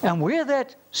 And where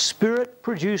that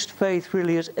Spirit-produced faith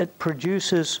really is, it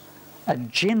produces a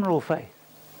general faith.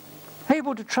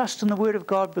 Able to trust in the Word of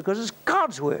God because it's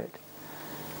God's Word.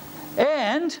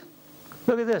 And,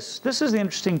 look at this. This is the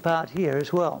interesting part here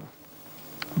as well.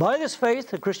 By this faith,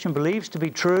 the Christian believes to be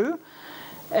true.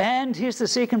 And here's the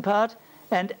second part.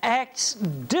 And acts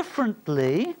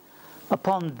differently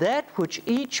upon that which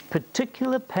each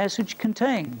particular passage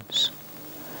contains,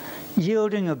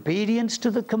 yielding obedience to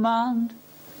the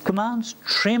commands,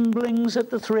 tremblings at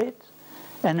the threat,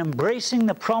 and embracing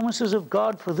the promises of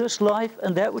God for this life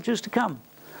and that which is to come.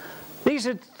 These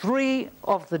are three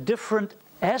of the different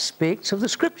aspects of the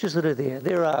Scriptures that are there.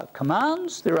 There are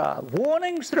commands, there are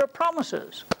warnings, there are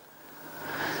promises.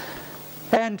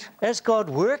 And as God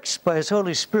works by His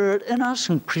Holy Spirit in us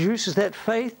and produces that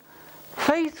faith,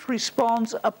 faith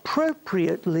responds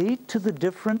appropriately to the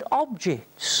different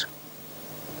objects.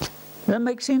 Does that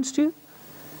make sense to you?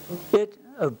 It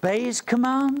obeys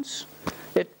commands,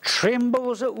 it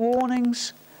trembles at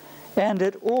warnings, and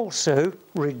it also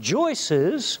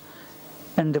rejoices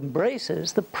and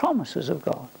embraces the promises of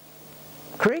God.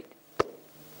 Correct?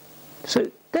 So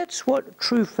that's what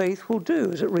true faith will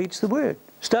do as it reads the Word,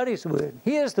 studies the Word,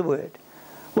 hears the Word.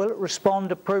 Will it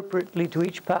respond appropriately to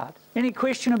each part? Any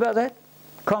question about that?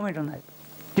 Comment on that.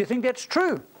 Do you think that's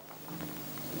true?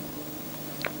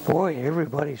 Boy,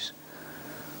 everybody's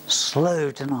slow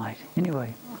tonight.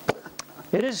 Anyway,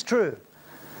 it is true.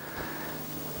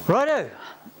 Righto.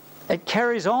 It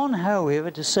carries on,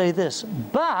 however, to say this.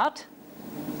 But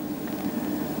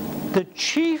the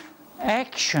chief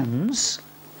actions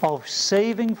of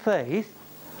saving faith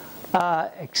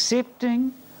are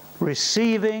accepting,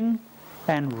 receiving,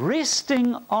 and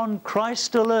resting on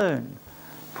Christ alone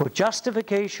for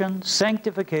justification,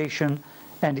 sanctification,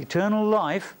 and eternal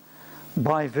life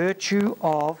by virtue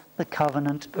of the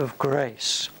covenant of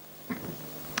grace.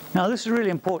 Now this is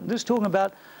really important. This is talking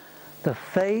about the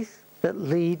faith that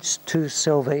leads to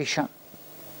salvation.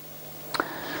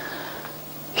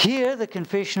 Here the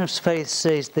confession of faith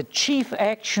says the chief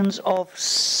actions of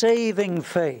saving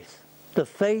faith. the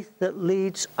faith that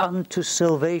leads unto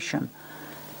salvation.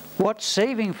 What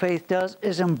saving faith does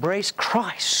is embrace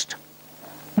Christ.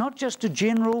 Not just a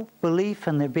general belief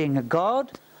in there being a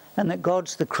God and that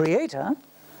God's the creator,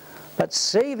 but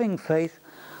saving faith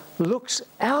looks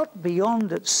out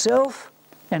beyond itself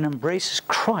and embraces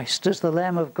Christ as the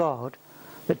Lamb of God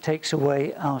that takes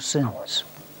away our sins.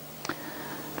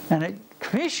 And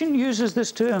Confession uses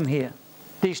this term here,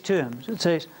 these terms. It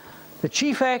says, the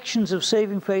chief actions of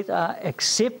saving faith are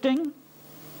accepting,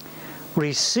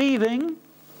 receiving,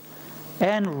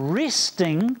 and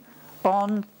resting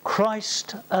on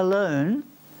Christ alone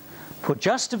for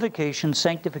justification,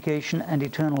 sanctification, and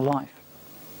eternal life.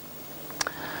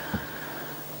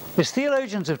 As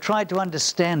theologians have tried to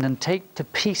understand and take to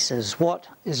pieces what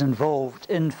is involved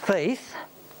in faith,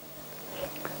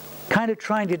 kind of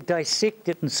trying to dissect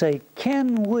it and say,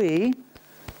 can we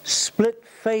split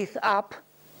faith up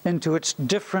into its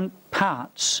different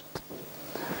parts?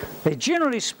 They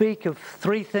generally speak of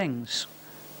three things: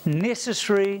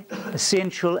 necessary,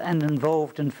 essential, and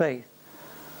involved in faith.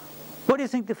 What do you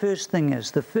think the first thing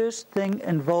is? The first thing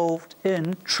involved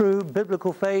in true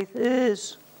biblical faith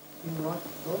is?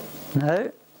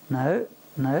 No.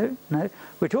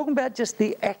 We're talking about just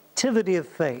the activity of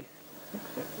faith.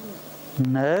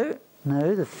 No.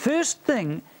 The first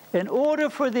thing, in order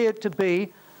for there to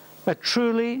be a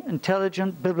truly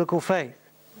intelligent biblical faith.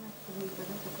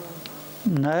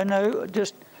 No.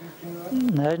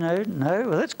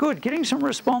 Well, that's good. Getting some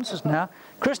responses now.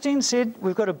 Christine said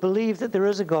we've got to believe that there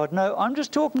is a God. No, I'm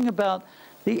just talking about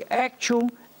the actual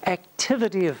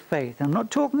activity of faith. I'm not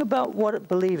talking about what it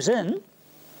believes in,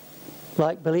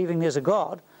 like believing there's a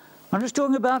God. I'm just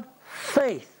talking about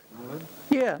faith.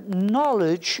 Yeah,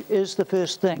 knowledge is the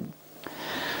first thing.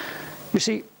 You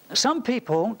see, some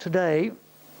people today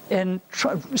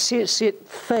set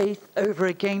faith over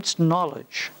against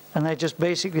knowledge. And they just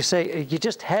basically say, you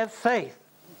just have faith.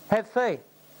 Have faith.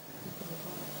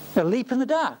 A leap in the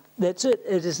dark. That's it.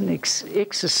 It is an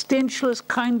existentialist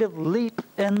kind of leap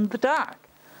in the dark.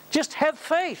 Just have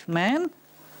faith, man.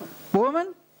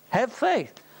 Woman, have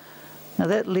faith. Now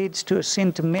that leads to a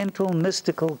sentimental,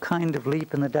 mystical kind of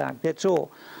leap in the dark. That's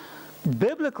all.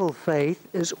 Biblical faith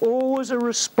is always a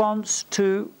response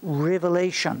to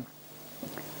revelation.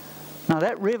 Now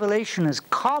that revelation is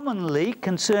commonly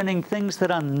concerning things that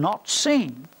are not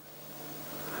seen.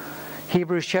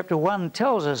 Hebrews chapter 1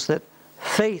 tells us that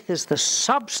faith is the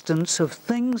substance of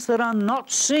things that are not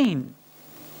seen.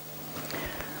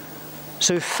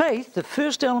 So faith, the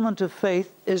first element of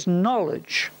faith, is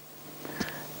knowledge.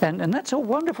 And that's a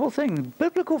wonderful thing.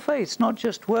 Biblical faith's not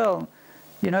just, well,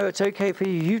 you know, it's okay for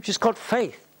you, you've just got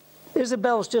faith.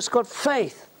 Isabel's just got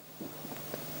faith.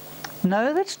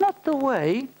 No, that's not the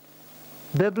way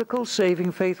biblical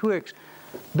saving faith works.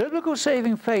 Biblical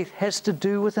saving faith has to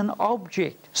do with an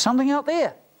object, something out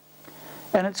there.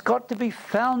 And it's got to be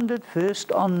founded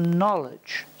first on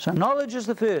knowledge. So knowledge is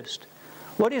the first.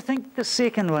 What do you think the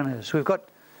second one is? We've got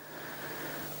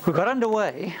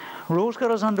underway. Rules got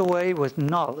us underway with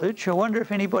knowledge. I wonder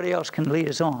if anybody else can lead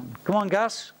us on. Come on,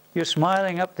 Gus. You're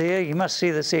smiling up there. You must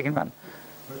see the second one.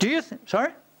 Do you think?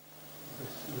 Sorry?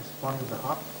 Responding to the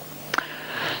heart.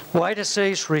 White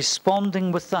says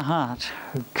responding with the heart.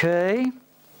 Okay.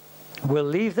 We'll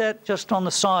leave that just on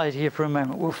the side here for a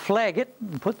moment. We'll flag it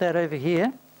and put that over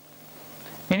here.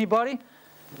 Anybody?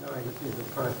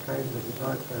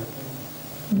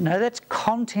 No, that's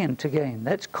content again.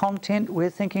 That's content. We're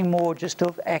thinking more just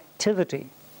of activity.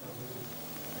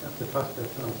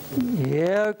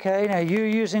 Yeah, okay. Now you're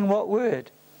using what word?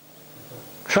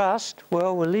 Trust.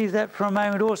 Well, we'll leave that for a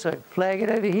moment also. Flag it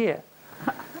over here.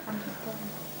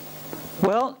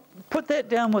 Well, put that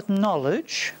down with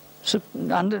knowledge. So,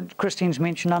 Christine's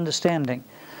mentioned understanding.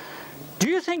 Do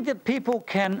you think that people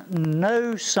can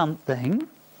know something,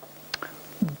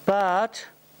 but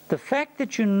the fact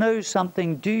that you know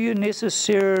something, do you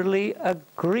necessarily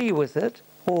agree with it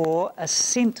or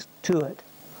assent to it?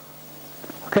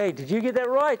 Okay, did you get that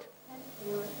right?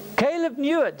 Caleb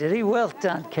knew it, did he? Well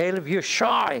done, Caleb. You're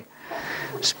shy.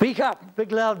 Speak up,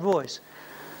 big loud voice.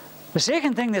 The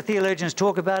second thing the theologians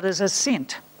talk about is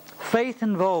assent. Faith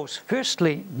involves,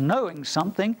 firstly, knowing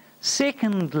something.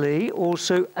 Secondly,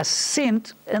 also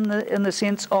assent in the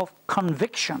sense of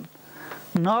conviction.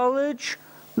 Knowledge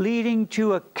leading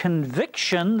to a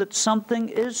conviction that something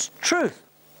is truth.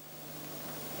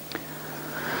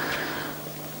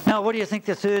 Now, what do you think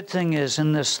the third thing is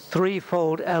in this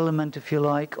threefold element, if you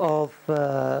like, of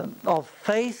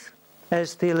faith,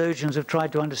 as theologians have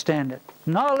tried to understand it?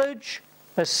 Knowledge,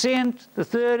 assent. The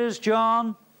third is,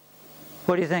 John,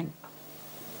 what do you think?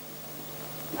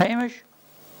 Hamish?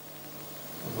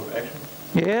 Action.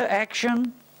 Yeah,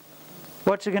 action.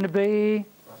 What's it going to be?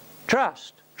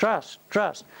 Trust, trust,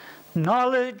 trust.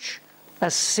 Knowledge,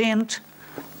 assent,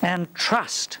 and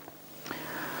trust.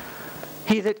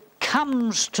 He that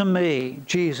comes to me,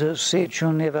 Jesus said,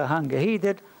 shall never hunger. He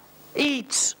that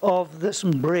eats of this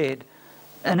bread.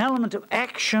 An element of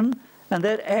action, and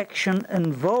that action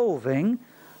involving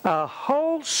a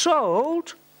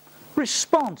whole-souled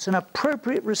response, an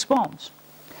appropriate response.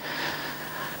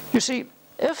 You see,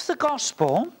 if the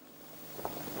gospel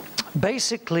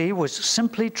basically was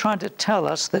simply trying to tell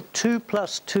us that 2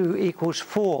 plus 2 equals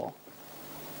 4,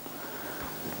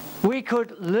 we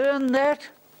could learn that,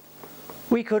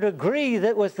 we could agree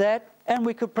with that, and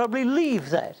we could probably leave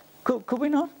that. Could we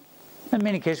not? In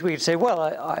many cases we could say, well,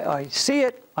 I see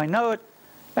it, I know it,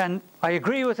 and I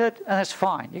agree with it, and that's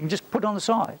fine. You can just put it on the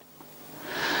side.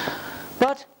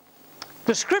 But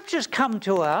the scriptures come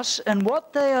to us, and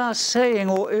what they are saying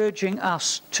or urging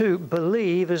us to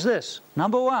believe is this.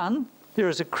 Number one, there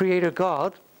is a creator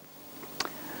God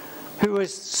who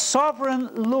is sovereign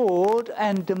Lord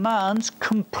and demands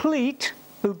complete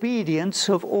obedience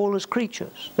of all his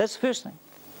creatures. That's the first thing.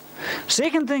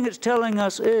 Second thing it's telling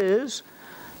us is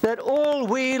that all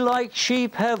we like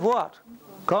sheep have what?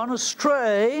 Gone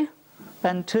astray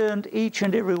and turned each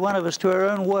and every one of us to our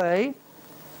own way,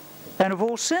 and have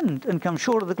all sinned and come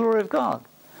short of the glory of God.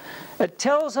 It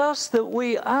tells us that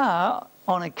we are,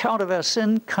 on account of our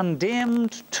sin,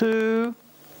 condemned to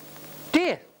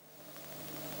death.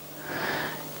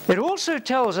 It also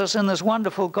tells us in this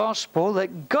wonderful gospel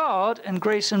that God, in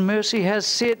grace and mercy, has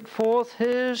set forth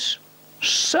his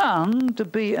Son to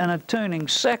be an atoning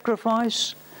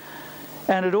sacrifice.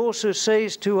 And it also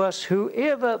says to us,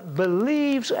 whoever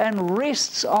believes and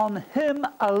rests on him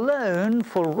alone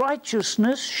for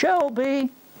righteousness shall be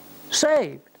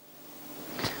saved.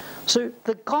 So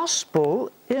the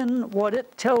gospel, in what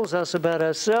it tells us about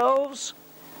ourselves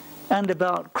and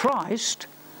about Christ,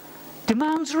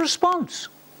 demands a response.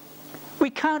 We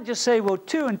can't just say, well,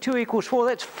 2 and 2 equals 4,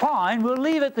 that's fine, we'll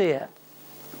leave it there.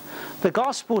 The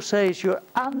gospel says you're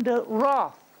under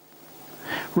wrath.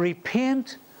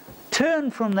 Repent, turn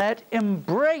from that,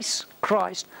 embrace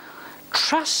Christ,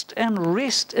 trust and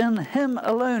rest in him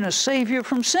alone as Savior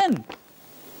from sin.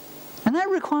 And that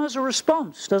requires a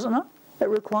response, does it not? It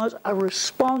requires a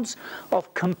response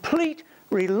of complete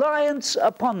reliance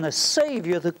upon the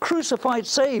Savior, the crucified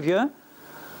Savior,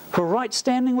 for right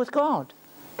standing with God.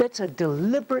 That's a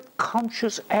deliberate,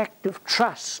 conscious act of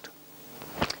trust.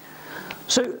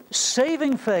 So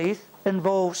saving faith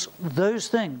involves those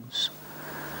things.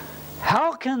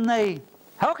 How can they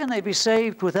be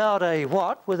saved without a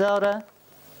what? Without a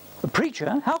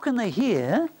preacher? How can they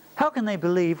hear? How can they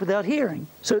believe without hearing?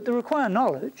 So they require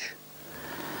knowledge.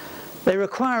 They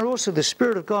require also the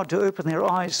Spirit of God to open their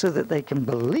eyes so that they can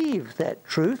believe that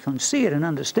truth and see it and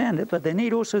understand it, but they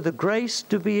need also the grace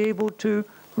to be able to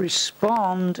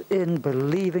respond in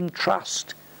believing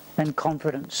trust and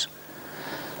confidence.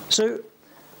 So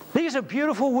these are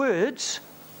beautiful words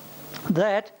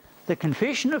that the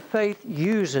Confession of Faith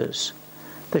uses.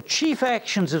 The chief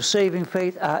actions of saving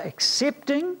faith are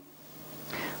accepting,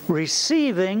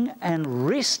 receiving, and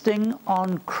resting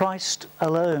on Christ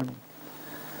alone.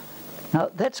 Now,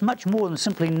 that's much more than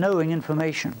simply knowing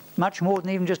information, much more than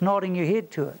even just nodding your head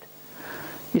to it.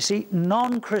 You see,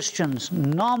 non-Christians,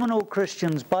 nominal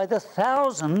Christians, by the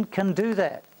thousand can do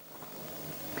that.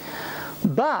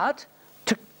 But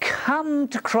to come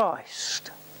to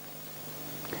Christ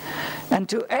and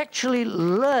to actually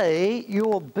lay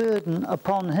your burden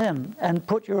upon him and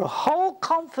put your whole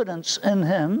confidence in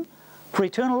him for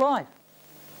eternal life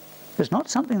is not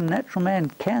something the natural man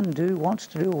can do, wants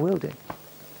to do, or will do.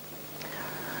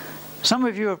 Some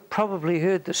of you have probably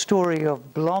heard the story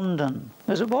of Blondin.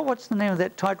 What's the name of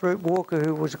that tightrope walker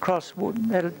who was across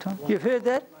at a time? You've heard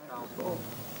that?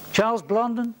 Charles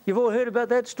Blondin. You've all heard about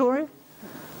that story?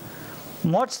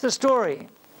 What's the story?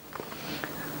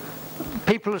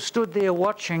 People have stood there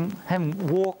watching him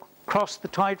walk across the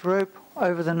tightrope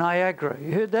over the Niagara.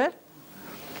 You heard that?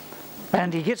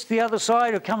 And he gets to the other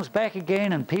side or comes back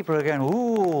again, and people are going,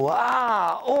 ooh,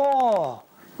 ah, oh,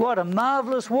 what a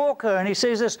marvelous walker. And he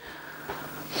says this,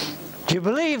 do you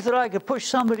believe that I could push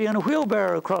somebody in a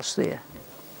wheelbarrow across there?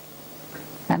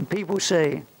 And people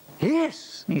say,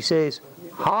 yes. And he says,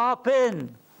 hop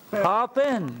in, hop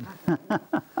in.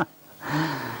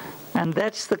 And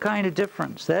that's the kind of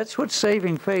difference. That's what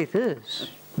saving faith is.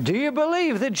 Do you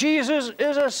believe that Jesus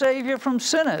is a Savior from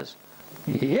sinners?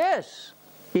 Yes.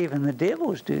 Even the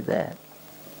devils do that.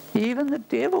 Even the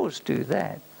devils do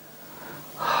that.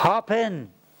 Hop in.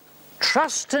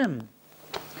 Trust him.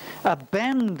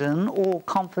 Abandon all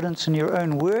confidence in your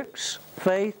own works,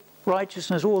 faith,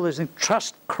 righteousness, all those, and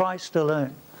trust Christ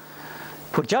alone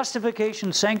for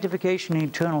justification, sanctification, and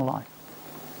eternal life.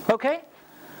 Okay?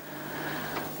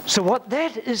 So what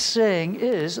that is saying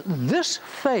is this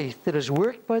faith that is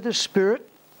worked by the Spirit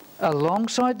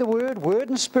alongside the Word, Word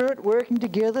and Spirit working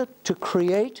together to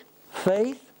create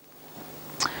faith,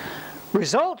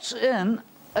 results in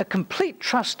a complete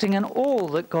trusting in all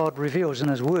that God reveals in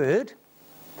His Word,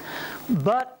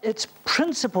 but its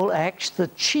principal acts, the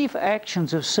chief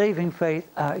actions of saving faith,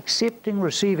 are accepting,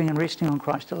 receiving, and resting on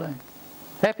Christ alone.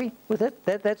 Happy with it?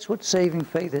 That's what saving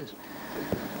faith is.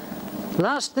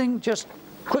 Last thing, just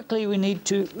quickly we need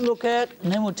to look at,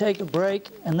 and then we'll take a break,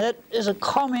 and that is a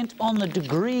comment on the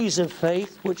degrees of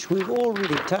faith, which we've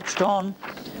already touched on.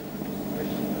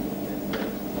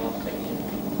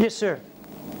 Yes, sir.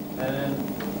 I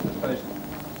suppose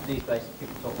these days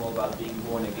people talk more about being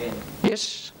born again.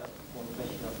 Yes. Does the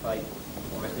confession of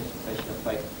faith, or Westminster confession of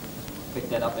faith, pick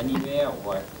that up anywhere,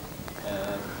 or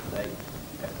they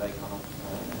kind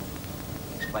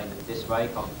of explain it this way?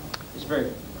 It's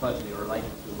very closely related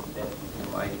to that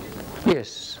in a way, isn't it?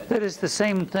 Yes, that is the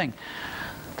same thing.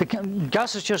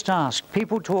 Gus has just asked,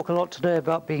 people talk a lot today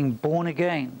about being born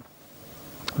again,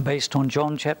 based on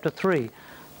John chapter 3.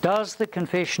 Does the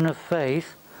confession of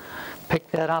faith pick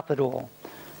that up at all?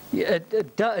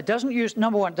 It doesn't use,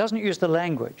 number one, it doesn't use the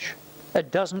language.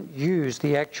 It doesn't use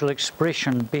the actual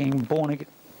expression being born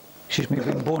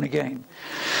again.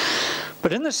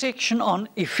 But in the section on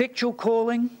effectual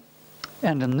calling,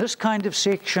 and in this kind of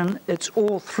section, it's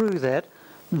all through that.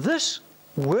 This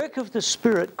work of the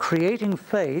Spirit creating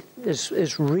faith is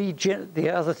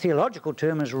the other theological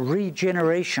term is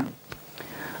regeneration.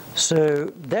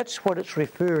 So that's what it's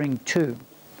referring to.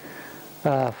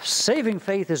 Saving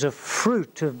faith is a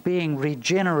fruit of being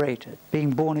regenerated,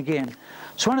 being born again.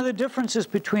 So one of the differences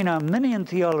between Arminian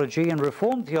theology and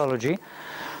Reformed theology,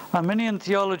 Arminian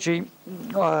theology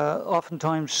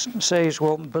oftentimes says,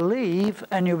 well, believe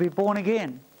and you'll be born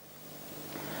again.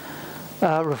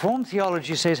 Reformed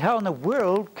theology says, how in the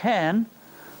world can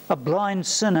a blind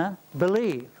sinner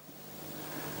believe?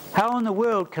 How in the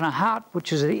world can a heart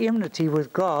which is at enmity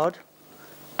with God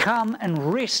come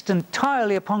and rest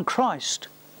entirely upon Christ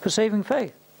for saving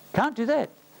faith? Can't do that.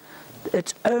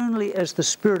 It's only as the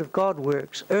Spirit of God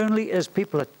works, only as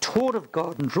people are taught of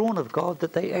God and drawn of God,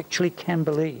 that they actually can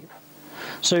believe.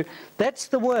 So that's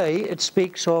the way it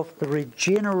speaks of the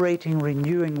regenerating,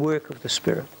 renewing work of the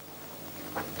Spirit.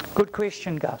 Good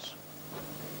question, Gus.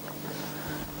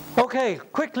 Okay,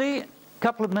 quickly, a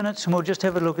couple of minutes, and we'll just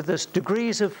have a look at this.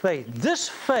 Degrees of faith. This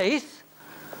faith,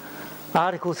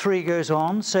 Article 3 goes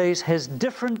on, says, has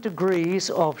different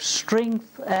degrees of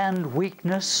strength and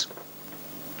weakness.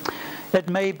 It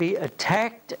may be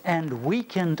attacked and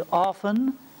weakened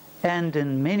often and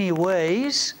in many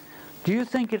ways. Do you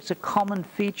think it's a common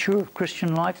feature of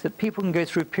Christian life that people can go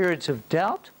through periods of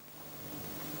doubt?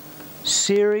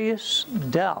 Serious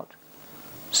doubt.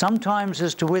 Sometimes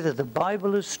as to whether the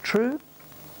Bible is true.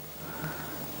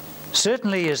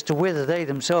 Certainly as to whether they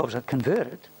themselves are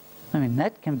converted. I mean,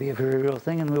 that can be a very real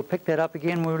thing, and we'll pick that up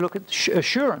again when we look at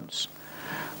assurance.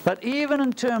 But even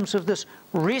in terms of this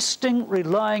resting,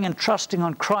 relying, and trusting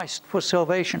on Christ for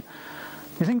salvation,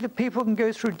 you think that people can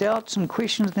go through doubts and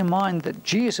questions in their mind that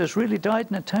Jesus really died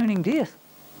an atoning death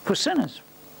for sinners?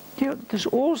 You know, there's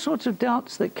all sorts of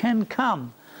doubts that can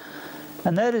come.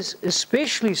 And that is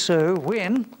especially so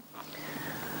when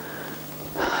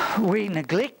we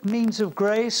neglect means of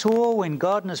grace, or when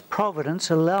God in His providence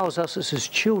allows us as His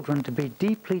children to be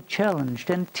deeply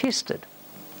challenged and tested.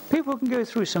 People can go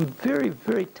through some very,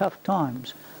 very tough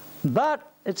times.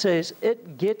 But it says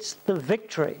it gets the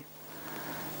victory.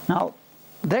 Now,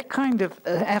 that kind of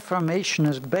affirmation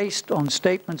is based on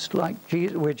statements like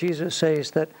where Jesus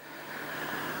says that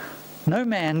no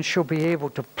man shall be able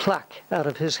to pluck out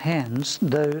of His hands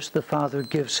those the Father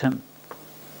gives Him.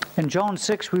 In John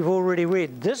 6 we've already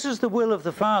read, this is the will of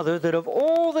the Father, that of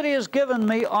all that He has given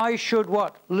me I should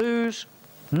what? Lose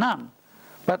none,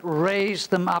 but raise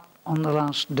them up on the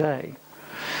last day.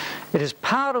 It is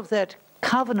part of that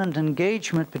covenant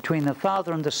engagement between the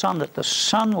Father and the Son that the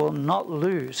Son will not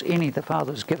lose any the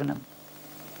Father's given Him.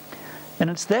 And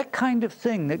it's that kind of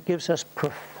thing that gives us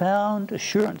profound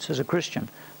assurance as a Christian.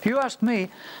 If you ask me,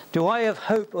 do I have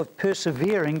hope of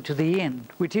persevering to the end?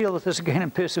 We deal with this again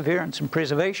in perseverance and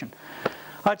preservation.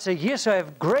 I'd say, yes, I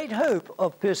have great hope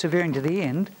of persevering to the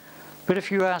end. But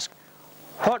if you ask,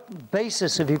 what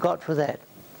basis have you got for that?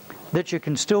 That you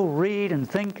can still read and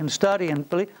think and study and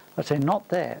believe? I'd say, not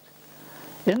that.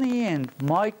 In the end,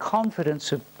 my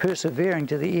confidence of persevering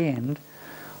to the end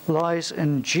lies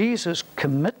in Jesus'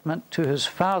 commitment to his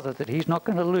Father that he's not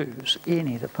going to lose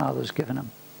any the Father's given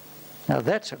him. Now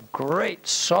that's a great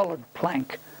solid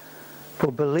plank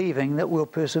for believing that we'll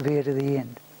persevere to the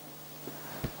end.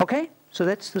 Okay? So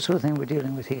that's the sort of thing we're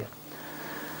dealing with here.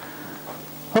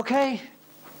 Okay?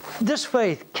 This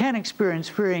faith can experience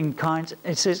varying kinds.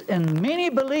 It says, in many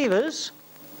believers,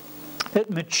 it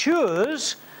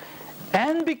matures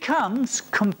and becomes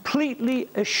completely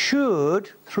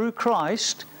assured through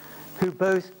Christ, who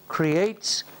both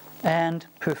creates and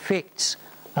perfects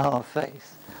our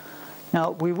faith.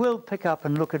 Now, we will pick up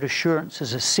and look at assurance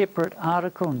as a separate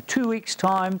article in 2 weeks'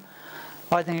 time.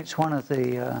 I think it's one of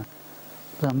the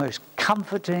most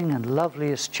comforting and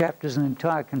loveliest chapters in the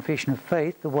entire Confession of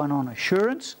Faith, the one on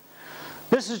assurance.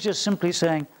 This is just simply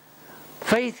saying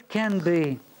faith can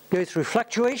go through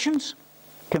fluctuations,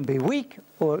 can be weak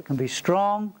or it can be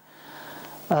strong.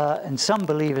 In some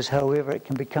believers, however, it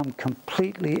can become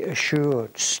completely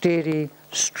assured, steady,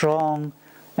 strong,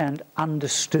 and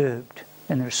undisturbed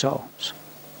in their souls.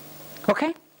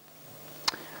 Okay?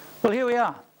 Well, here we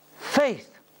are. Faith.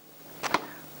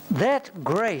 That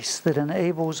grace that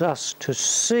enables us to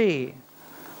see,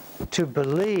 to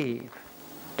believe,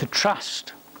 to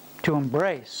trust, to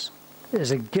embrace,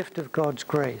 is a gift of God's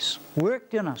grace,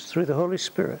 worked in us through the Holy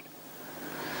Spirit,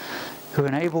 who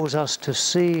enables us to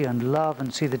see and love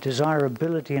and see the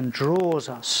desirability and draws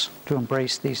us to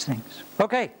embrace these things.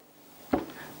 Okay.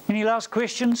 Any last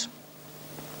questions?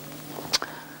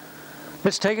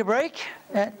 Let's take a break.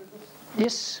 Yes?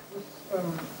 This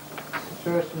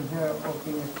situation here of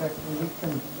being attacked and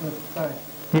weakened in its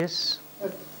faith, Yes?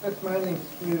 that's mainly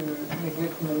through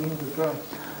neglecting the means of grace.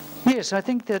 Yes, I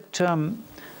think that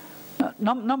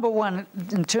number one,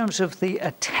 in terms of the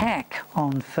attack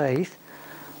on faith,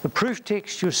 the proof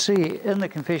text you'll see in the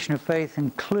Confession of Faith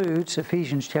includes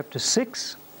Ephesians chapter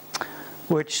 6,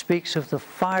 which speaks of the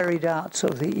fiery darts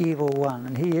of the evil one.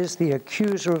 And he is the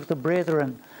accuser of the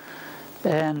brethren.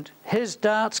 And his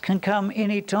darts can come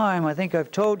any time. I think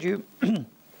I've told you,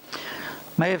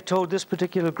 may have told this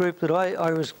particular group that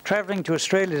I was traveling to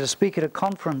Australia to speak at a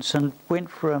conference and went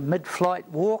for a mid-flight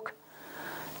walk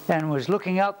and was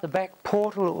looking out the back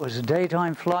portal. It was a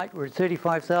daytime flight. We're at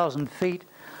 35,000 feet.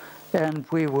 And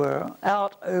we were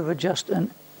out over just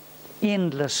an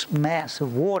endless mass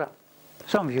of water.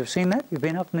 Some of you have seen that. You've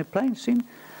been up in the plane, seen.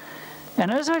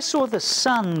 And as I saw the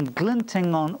sun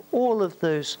glinting on all of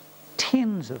those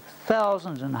tens of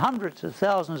thousands and hundreds of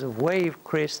thousands of wave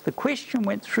crests, the question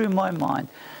went through my mind,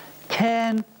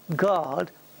 can God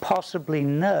possibly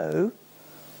know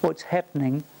what's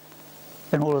happening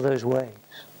in all of those waves?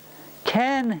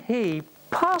 Can he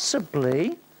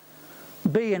possibly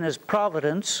be in his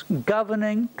providence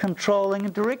governing, controlling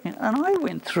and directing? And I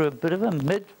went through a bit of a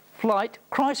mid-flight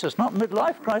crisis, not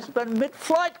midlife crisis, but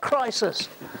mid-flight crisis.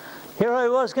 Here I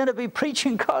was going to be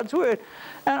preaching God's word,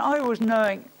 and I was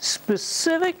knowing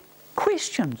specific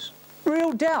questions,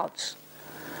 real doubts,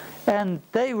 and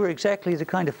they were exactly the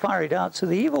kind of fiery darts of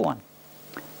the evil one.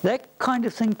 That kind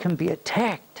of thing can be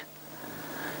attacked,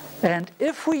 and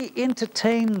if we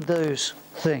entertain those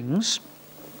things,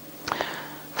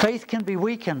 faith can be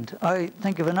weakened. I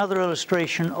think of another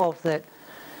illustration of that.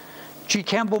 G.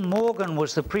 Campbell Morgan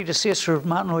was the predecessor of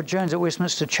Martin Lloyd-Jones at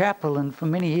Westminster Chapel, and for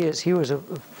many years he was a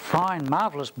fine,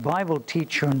 marvelous Bible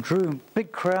teacher and drew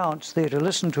big crowds there to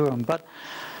listen to him. But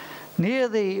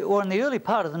in the early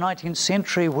part of the 19th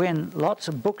century, when lots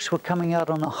of books were coming out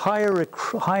on a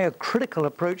higher critical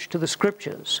approach to the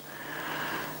Scriptures,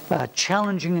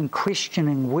 challenging and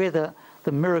questioning whether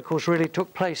the miracles really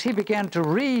took place, he began to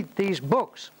read these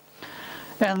books.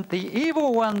 And the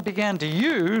evil one began to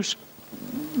use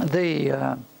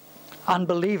the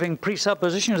unbelieving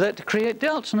presuppositions of that to create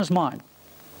doubts in his mind.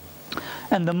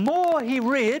 And the more he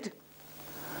read,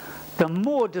 the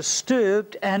more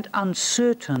disturbed and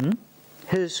uncertain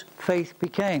his faith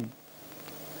became.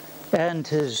 And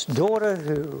his daughter,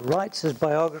 who writes his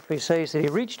biography, says that he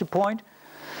reached a point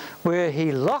where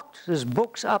he locked his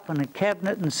books up in a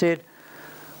cabinet and said,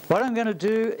 what I'm going to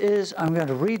do is I'm going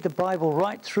to read the Bible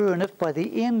right through, and if by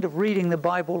the end of reading the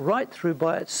Bible right through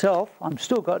by itself, I'm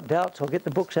still got doubts, I'll get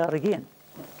the books out again.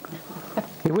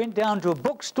 He went down to a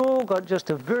bookstore, got just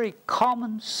a very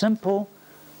common, simple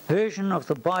version of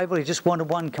the Bible. He just wanted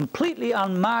one completely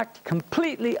unmarked,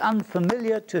 completely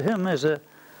unfamiliar to him as a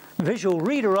visual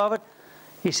reader of it.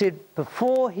 He said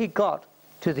before he got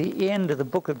to the end of the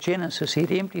book of Genesis,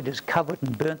 he'd emptied his cupboard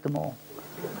and burnt them all.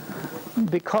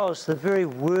 Because the very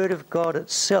Word of God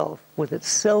itself, with its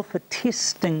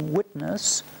self-attesting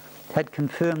witness, had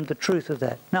confirmed the truth of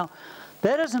that. Now,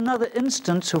 that is another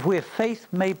instance of where faith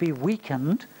may be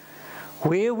weakened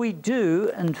where we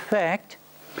do, in fact,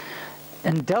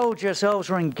 indulge ourselves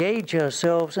or engage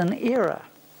ourselves in error,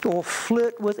 or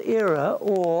flirt with error,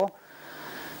 or,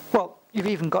 well, you've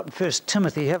even got in 1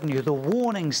 Timothy, haven't you, the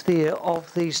warnings there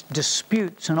of these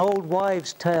disputes and old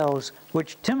wives' tales,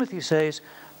 which Timothy says,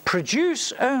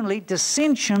 produce only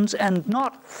dissensions and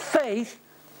not faith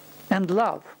and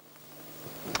love.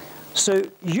 So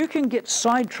you can get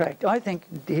sidetracked. I think,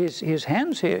 here's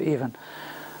Hans here even.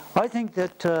 I think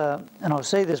that, and I'll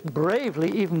say this bravely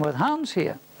even with Hans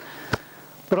here,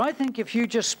 but I think if you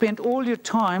just spent all your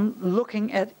time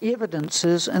looking at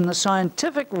evidences in the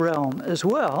scientific realm as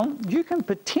well, you can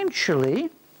potentially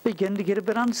begin to get a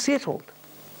bit unsettled.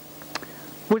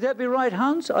 Would that be right,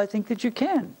 Hans? I think that you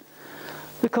can.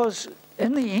 Because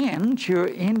in the end,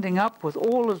 you're ending up with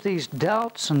all of these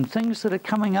doubts and things that are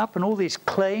coming up and all these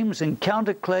claims and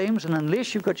counterclaims, and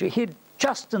unless you've got your head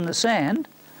just in the sand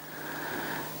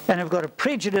and have got a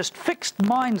prejudiced, fixed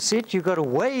mindset, you've got to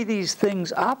weigh these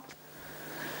things up.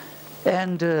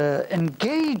 And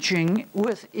engaging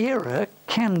with error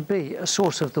can be a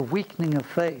source of the weakening of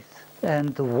faith.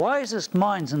 And the wisest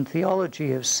minds in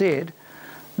theology have said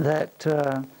that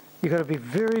you've got to be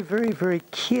very, very, very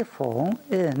careful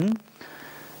in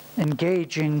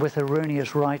engaging with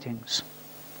erroneous writings.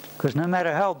 Because no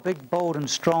matter how big, bold, and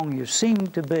strong you seem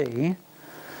to be,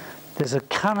 there's a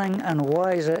cunning and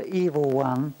wiser evil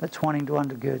one that's wanting to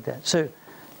undergird that. So,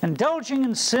 indulging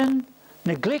in sin,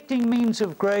 neglecting means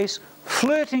of grace,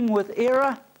 flirting with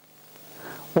error,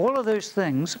 all of those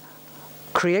things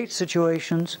create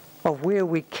situations of where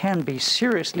we can be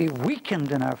seriously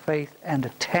weakened in our faith and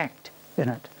attacked in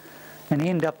it and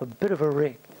end up a bit of a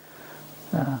wreck.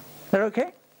 Is that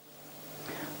okay?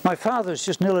 My father's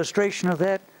just an illustration of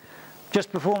that.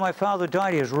 Just before my father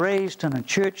died, he was raised in a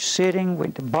church setting,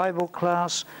 went to Bible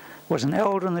class, was an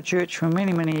elder in the church for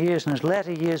many, many years, and his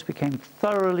latter years became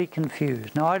thoroughly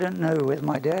confused. Now, I don't know whether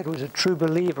my dad was a true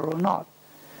believer or not,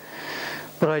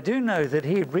 but I do know that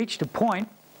he had reached a point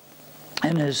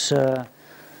in his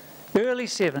early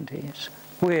 70s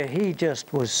where he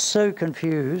just was so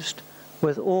confused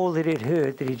with all that he'd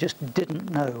heard that he just didn't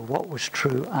know what was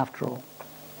true after all.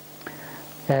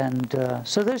 And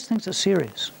so those things are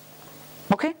serious.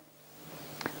 Okay?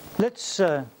 Let's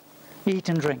eat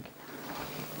and drink.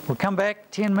 We'll come back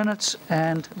 10 minutes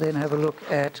and then have a look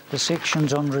at the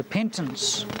sections on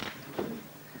repentance.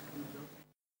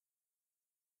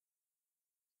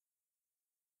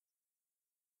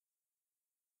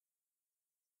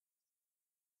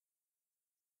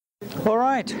 All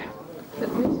right.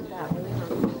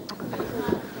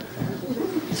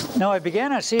 Now, I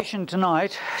began our session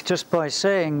tonight just by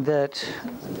saying that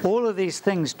all of these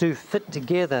things do fit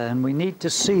together, and we need to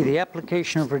see the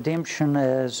application of redemption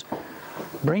as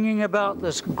bringing about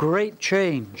this great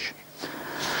change.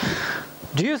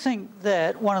 Do you think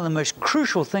that one of the most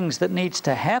crucial things that needs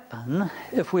to happen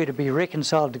if we're to be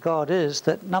reconciled to God is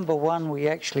that, number one, we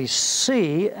actually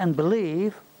see and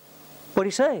believe what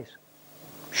He says?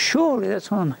 Surely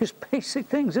that's one of the most basic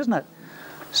things, isn't it?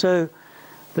 So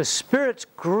the Spirit's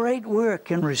great work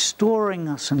in restoring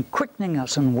us and quickening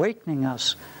us and awakening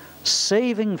us,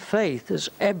 saving faith, is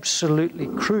absolutely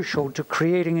crucial to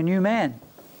creating a new man.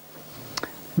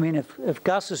 I mean, if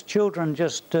Gus's children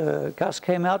Gus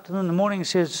came out to them in the morning and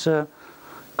says,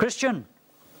 Christian,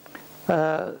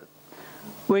 we're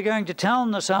going to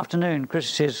town this afternoon.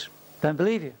 Christian says, don't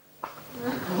believe you.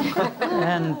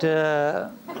 And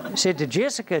said to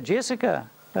Jessica,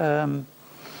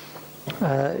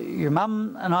 your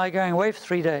mum and I are going away for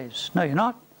 3 days. No, you're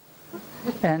not.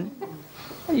 And,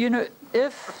 you know,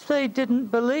 if they didn't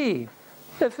believe,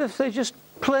 if they just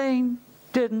plain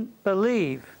didn't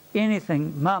believe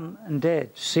anything Mum and Dad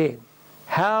said,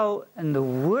 how in the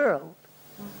world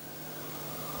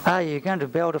are you going to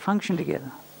be able to function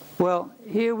together? Well,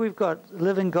 here we've got the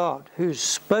living God who's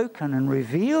spoken and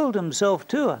revealed Himself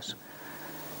to us.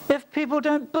 If people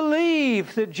don't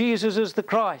believe that Jesus is the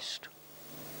Christ,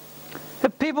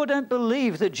 if people don't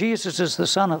believe that Jesus is the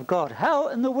Son of God, how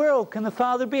in the world can the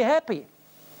Father be happy?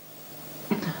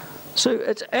 So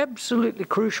it's absolutely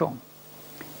crucial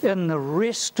in the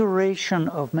restoration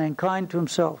of mankind to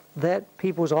Himself that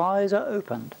people's eyes are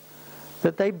opened,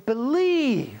 that they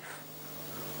believe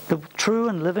the true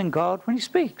and living God when He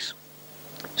speaks.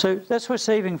 So that's why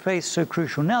saving faith is so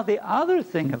crucial. Now, the other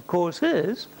thing, of course,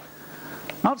 is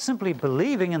not simply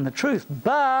believing in the truth,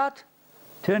 but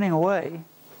turning away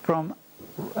from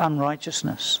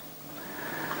unrighteousness.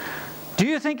 Do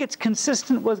you think it's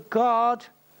consistent with God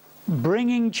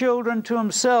bringing children to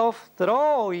Himself that,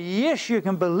 oh, yes, you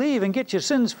can believe and get your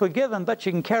sins forgiven, but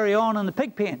you can carry on in the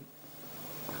pig pen?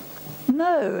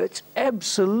 No, it's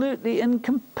absolutely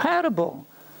incompatible.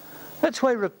 That's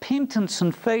why repentance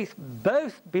and faith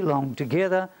both belong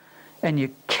together, and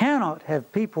you cannot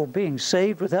have people being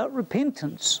saved without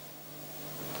repentance.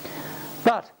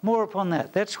 But more upon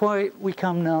that. That's why we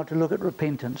come now to look at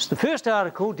repentance. The first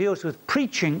article deals with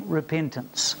preaching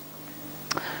repentance.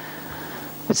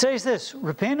 It says this: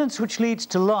 repentance which leads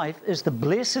to life is the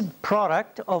blessed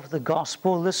product of the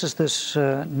gospel. This is this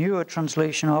newer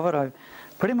translation of it. I've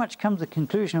pretty much come to the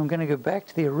conclusion I'm going to go back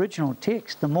to the original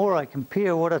text. The more I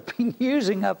compare what I've been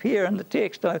using up here in the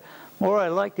text, the more I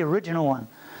like the original one.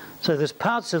 So there's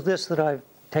parts of this that I've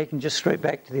taken just straight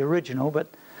back to the original, but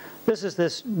this is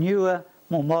this newer,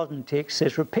 more modern text.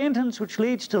 Says, repentance which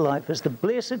leads to life is the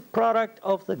blessed product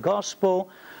of the gospel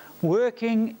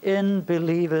working in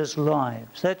believers'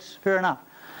 lives. That's fair enough.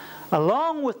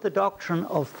 Along with the doctrine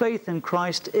of faith in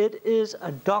Christ, it is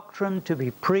a doctrine to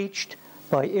be preached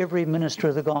by every minister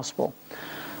of the gospel.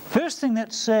 First thing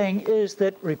that's saying is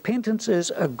that repentance is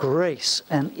a grace,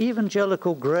 an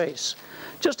evangelical grace.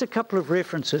 Just a couple of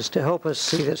references to help us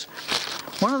see this.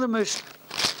 One of the most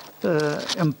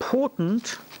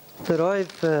important that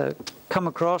I've come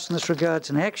across in this regard is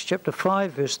in Acts chapter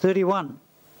 5, verse 31.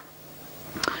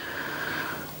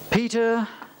 Peter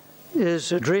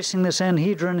is addressing the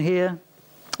Sanhedrin here,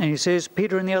 and he says,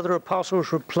 Peter and the other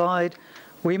apostles replied,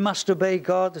 we must obey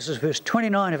God. This is verse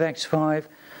 29 of Acts 5.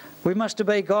 We must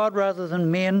obey God rather than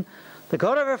men. The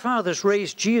God of our fathers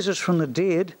raised Jesus from the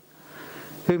dead,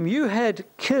 whom you had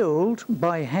killed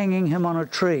by hanging him on a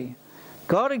tree.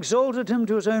 God exalted him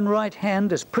to his own right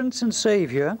hand as Prince and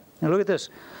Savior. Now look at this.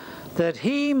 That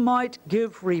he might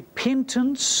give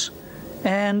repentance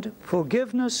and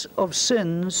forgiveness of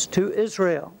sins to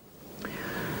Israel.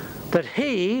 That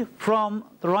he, from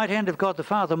the right hand of God the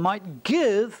Father, might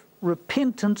give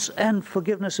repentance and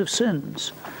forgiveness of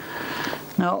sins.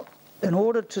 Now, in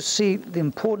order to see the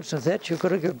importance of that, you've got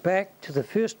to go back to the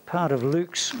first part of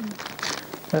Luke's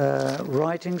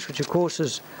writings, which of course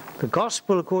is the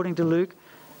Gospel according to Luke.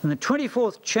 In the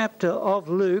 24th chapter of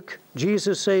Luke,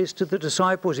 Jesus says to the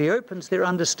disciples, he opens their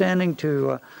understanding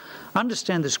to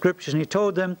understand the Scriptures, and he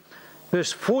told them,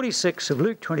 verse 46 of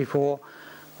Luke 24,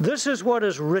 this is what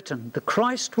is written, the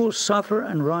Christ will suffer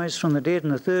and rise from the dead on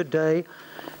the third day,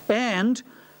 and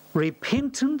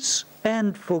repentance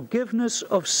and forgiveness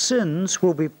of sins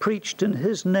will be preached in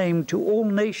his name to all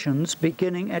nations,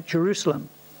 beginning at Jerusalem.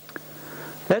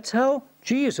 That's how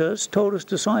Jesus told his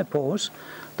disciples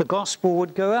the gospel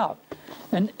would go out.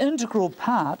 An integral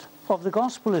part of the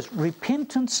gospel is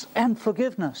repentance and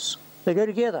forgiveness. They go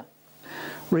together.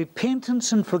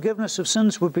 Repentance and forgiveness of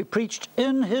sins will be preached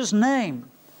in his name.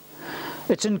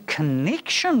 It's in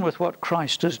connection with what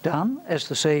Christ has done as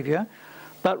the Savior,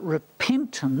 but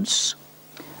repentance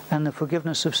and the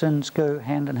forgiveness of sins go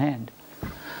hand in hand.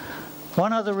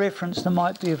 One other reference that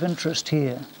might be of interest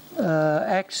here.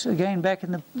 Acts, again, back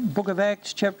in the book of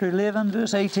Acts, chapter 11,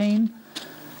 verse 18.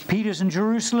 Peter's in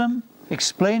Jerusalem,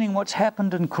 explaining what's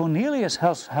happened in Cornelius'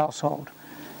 household,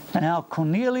 and how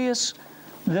Cornelius,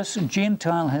 this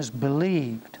Gentile, has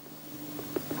believed.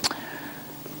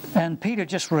 And Peter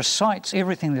just recites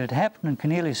everything that had happened in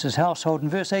Cornelius' household. In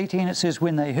verse 18 it says,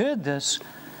 when they heard this,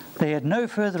 they had no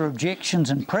further objections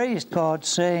and praised God,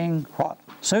 saying, what?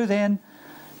 So then,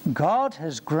 God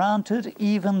has granted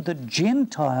even the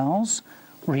Gentiles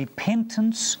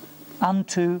repentance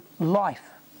unto life.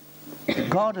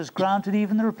 God has granted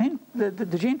even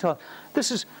the Gentiles.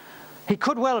 He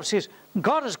could well have said,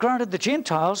 God has granted the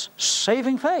Gentiles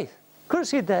saving faith. Could have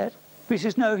said that. But he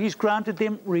says, no, he's granted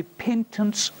them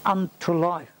repentance unto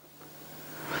life.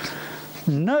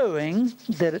 Knowing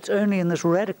that it's only in this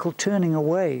radical turning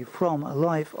away from a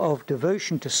life of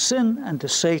devotion to sin and to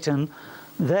Satan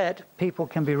that people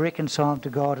can be reconciled to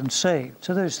God and saved.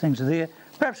 So those things are there.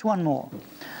 Perhaps one more.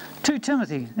 2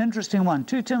 Timothy, interesting one.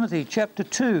 2 Timothy chapter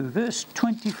 2, verse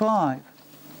 25.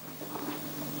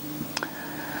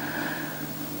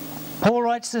 Paul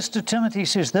writes this to Timothy. He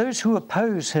says, those who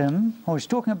oppose him, or he's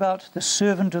talking about the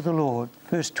servant of the Lord,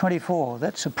 verse 24.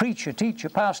 That's a preacher, teacher,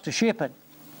 pastor, shepherd.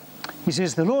 He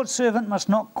says, the Lord's servant must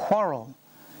not quarrel.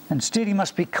 Instead, he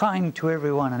must be kind to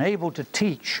everyone and able to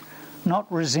teach,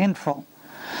 not resentful.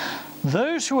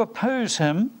 Those who oppose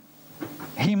him,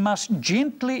 he must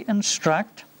gently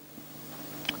instruct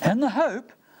in the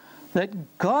hope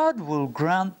that God will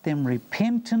grant them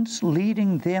repentance,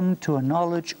 leading them to a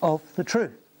knowledge of the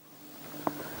truth.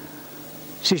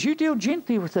 He says, you deal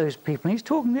gently with those people. And he's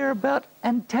talking there about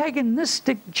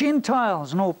antagonistic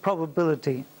Gentiles in all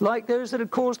probability, like those that had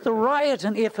caused the riot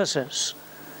in Ephesus.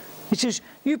 He says,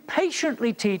 you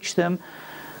patiently teach them,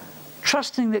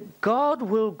 trusting that God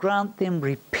will grant them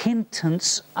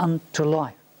repentance unto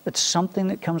life. It's something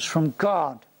that comes from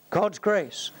God, God's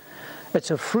grace.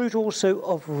 It's a fruit also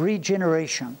of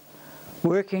regeneration,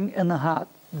 working in the heart.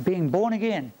 Being born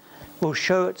again will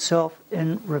show itself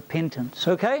in repentance.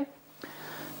 Okay?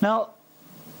 Now,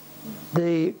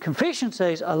 the confession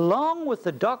says, along with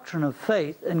the doctrine of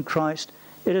faith in Christ,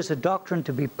 it is a doctrine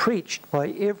to be preached by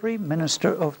every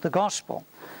minister of the gospel.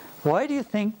 Why do you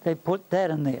think they put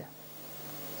that in there?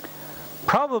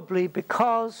 Probably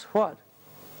because what?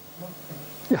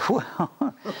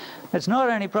 Well, it's not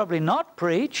only probably not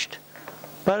preached,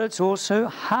 but it's also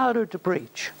harder to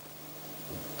preach.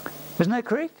 Isn't that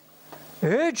correct?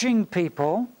 Urging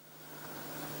people,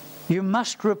 you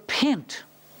must repent.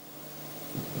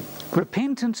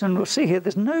 Repentance, and we'll see here,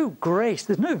 there's no grace,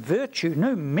 there's no virtue,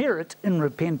 no merit in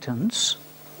repentance.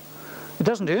 It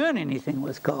doesn't earn anything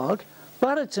with God,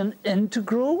 but it's an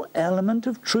integral element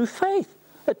of true faith,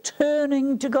 a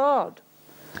turning to God.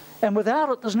 And without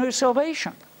it, there's no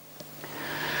salvation.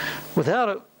 Without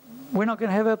it, we're not going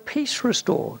to have our peace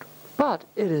restored. But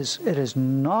it is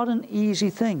not an easy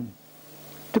thing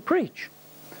to preach.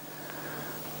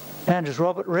 And as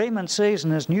Robert Raymond says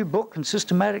in his new book on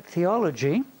systematic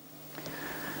theology,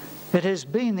 it has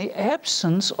been the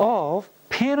absence of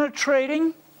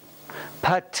penetrating,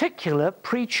 particular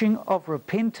preaching of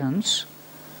repentance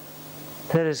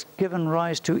that has given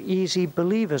rise to easy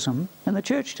believism in the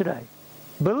church today.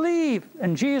 Believe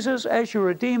in Jesus as your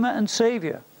Redeemer and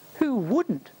Savior. Who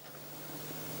wouldn't?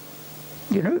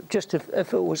 You know, just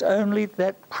if it was only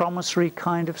that promissory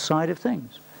kind of side of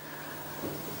things.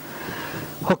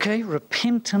 Okay,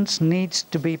 repentance needs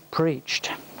to be preached.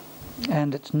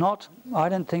 And it's not, I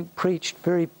don't think, preached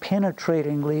very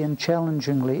penetratingly and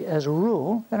challengingly as a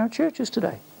rule in our churches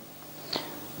today.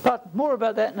 But more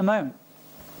about that in a moment.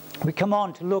 We come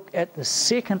on to look at the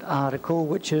second article,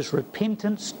 which is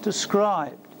repentance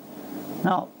described.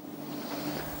 Now,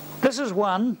 this is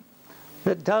one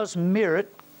that does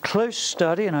merit close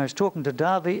study, and I was talking to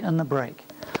Darby in the break,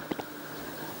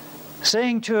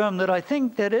 saying to him that I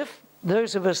think that if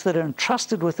those of us that are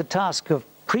entrusted with the task of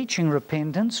preaching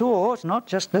repentance, or not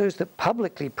just those that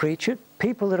publicly preach it,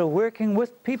 people that are working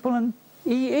with people in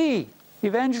EE,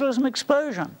 evangelism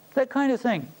explosion, that kind of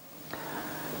thing.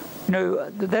 You know,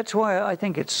 that's why I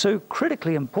think it's so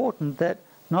critically important that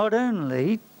not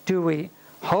only do we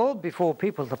hold before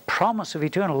people the promise of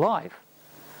eternal life,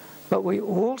 but we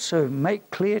also make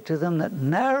clear to them that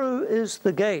narrow is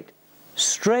the gate,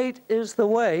 straight is the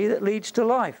way that leads to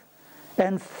life,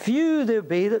 and few there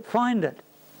be that find it.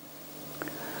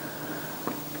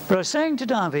 But I was saying to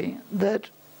Darby that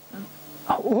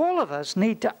all of us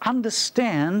need to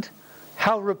understand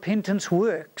how repentance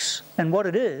works and what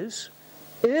it is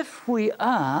if we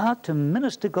are to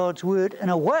minister God's word in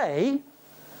a way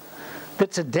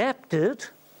that's adapted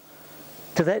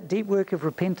to that deep work of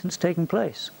repentance taking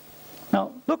place.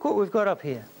 Now, look what we've got up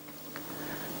here.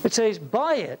 It says,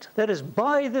 by it, that is,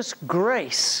 by this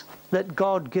grace that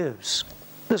God gives,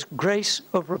 this grace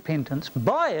of repentance,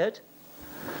 by it,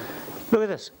 look at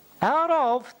this, out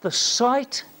of the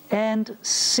sight and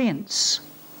sense,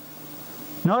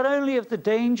 not only of the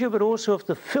danger, but also of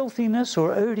the filthiness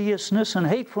or odiousness and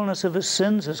hatefulness of his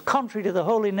sins, as contrary to the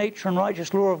holy nature and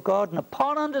righteous law of God, and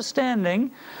upon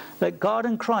understanding that God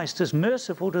in Christ is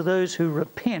merciful to those who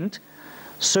repent,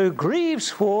 so grieves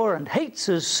for and hates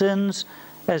his sins,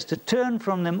 as to turn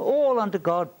from them all unto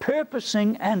God,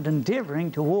 purposing and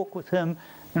endeavoring to walk with him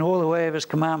in all the way of his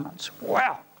commandments.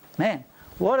 Wow, man,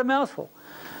 what a mouthful.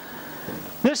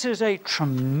 This is a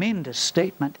tremendous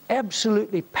statement,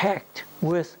 absolutely packed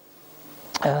with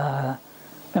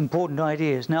important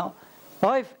ideas. Now,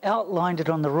 I've outlined it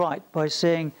on the right by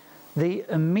saying the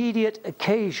immediate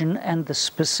occasion and the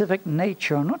specific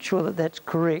nature. I'm not sure that that's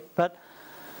correct, but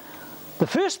the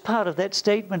first part of that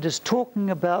statement is talking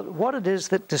about what it is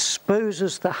that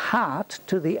disposes the heart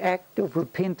to the act of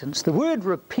repentance. The word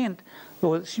repent,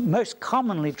 or it's most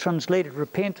commonly translated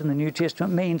repent in the New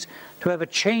Testament, means to have a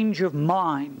change of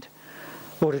mind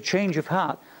or a change of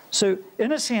heart. So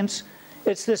in a sense,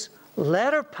 it's this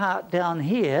latter part down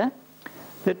here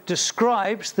that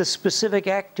describes the specific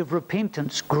act of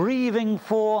repentance, grieving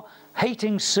for,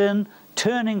 hating sin,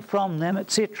 turning from them,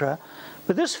 etc.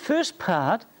 But this first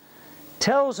part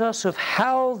tells us of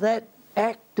how that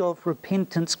act of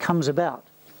repentance comes about.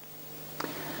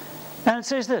 And it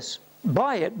says this,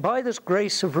 by it, by this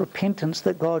grace of repentance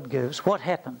that God gives, what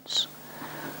happens?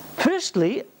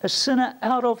 Firstly, a sinner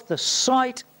out of the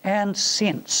sight and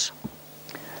sense.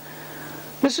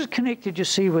 This is connected, you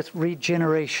see, with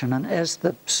regeneration. And as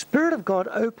the Spirit of God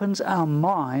opens our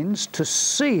minds to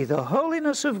see the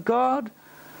holiness of God,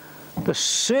 the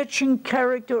searching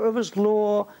character of His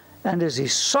law, and as He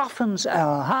softens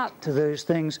our heart to those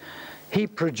things, He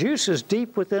produces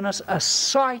deep within us a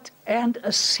sight and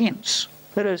a sense.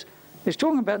 That is, He's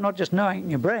talking about not just knowing in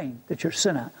your brain that you're a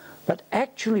sinner, but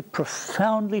actually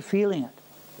profoundly feeling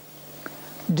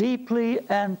it. Deeply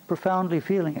and profoundly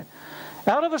feeling it.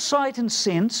 Out of a sight and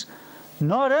sense,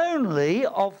 not only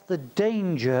of the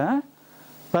danger,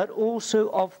 but also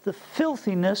of the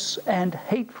filthiness and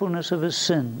hatefulness of his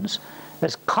sins,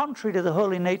 as contrary to the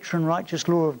holy nature and righteous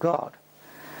law of God.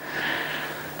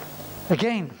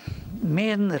 Again,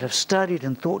 men that have studied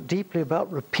and thought deeply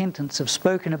about repentance have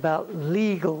spoken about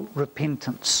legal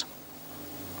repentance.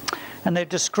 And they've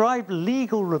described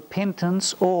legal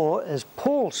repentance, or as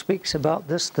Paul speaks about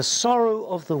this, the sorrow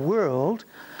of the world,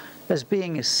 as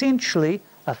being essentially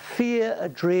a fear, a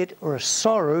dread, or a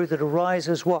sorrow that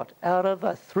arises what? Out of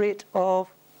a threat of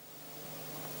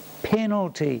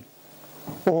penalty,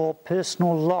 or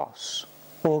personal loss,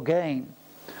 or gain.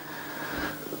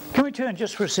 Can we turn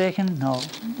just for a second? I'll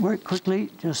work quickly,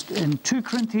 just in 2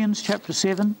 Corinthians chapter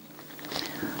 7.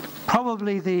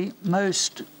 Probably the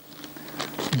most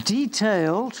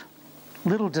detailed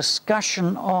little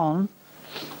discussion on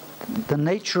the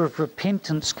nature of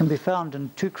repentance can be found in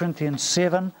 2 Corinthians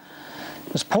 7.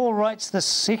 As Paul writes this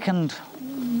second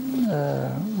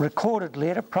recorded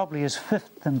letter, probably his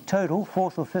fifth in total,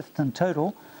 fourth or fifth in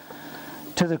total,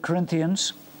 to the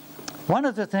Corinthians, one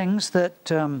of the things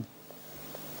that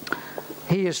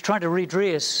he is trying to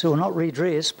redress, or not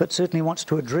redress, but certainly wants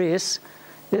to address,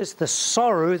 is the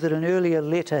sorrow that an earlier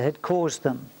letter had caused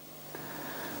them.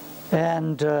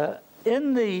 And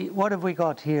in the, what have we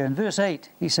got here? In verse 8,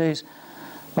 he says,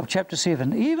 of chapter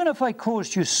 7, even if I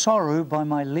caused you sorrow by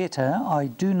my letter, I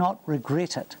do not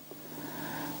regret it.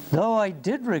 Though I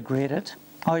did regret it,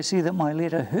 I see that my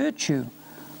letter hurt you,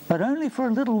 but only for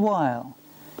a little while.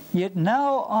 Yet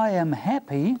now I am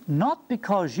happy, not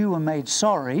because you were made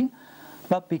sorry,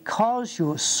 but because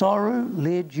your sorrow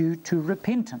led you to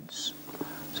repentance.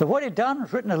 So what he'd done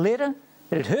was written a letter,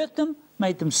 it had hurt them,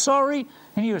 made them sorry,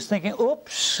 and he was thinking,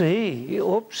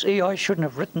 oopsie, I shouldn't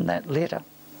have written that letter.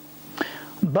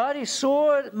 But he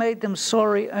saw it made them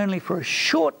sorry only for a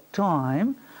short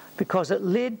time, because it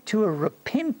led to a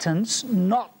repentance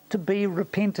not to be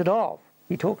repented of,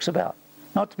 he talks about,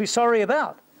 not to be sorry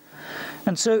about.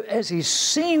 And so as he's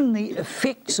seen the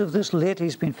effects of this letter,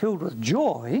 he's been filled with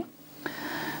joy.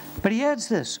 But he adds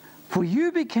this, for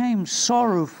you became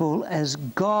sorrowful as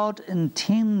God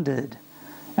intended,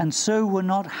 and so were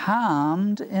not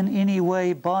harmed in any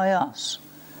way by us.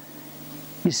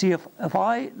 You see, if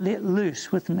I let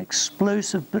loose with an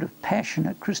explosive bit of passion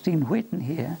at Christine Wheaton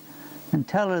here and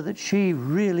tell her that she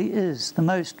really is the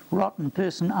most rotten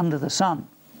person under the sun,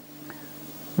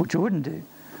 which I wouldn't do,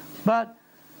 but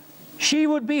she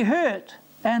would be hurt,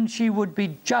 and she would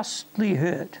be justly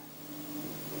hurt.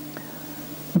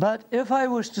 But if I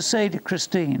was to say to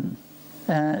Christine,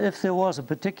 if there was a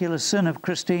particular sin of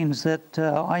Christine's that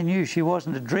I knew she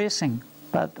wasn't addressing,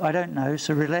 but I don't know,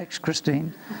 so relax,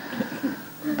 Christine.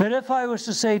 But if I was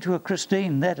to say to her,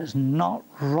 Christine, that is not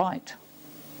right,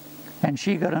 and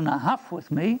she got in a huff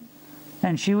with me,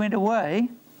 and she went away,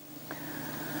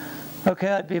 okay,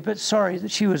 I'd be a bit sorry that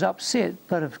she was upset,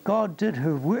 but if God did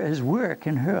his work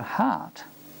in her heart,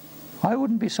 I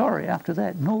wouldn't be sorry after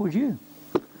that, nor would you.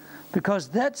 Because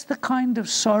that's the kind of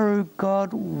sorrow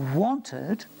God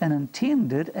wanted and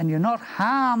intended, and you're not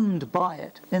harmed by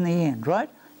it in the end, right?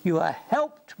 You are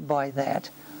helped by that,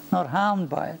 not harmed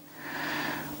by it.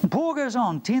 And Paul goes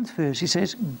on, 10th verse, he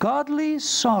says, godly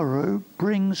sorrow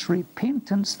brings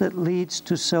repentance that leads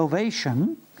to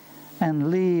salvation and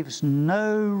leaves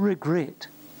no regret.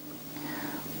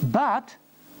 But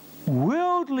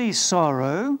worldly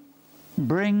sorrow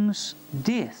brings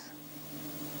death.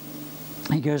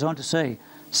 He goes on to say,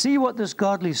 see what this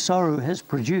godly sorrow has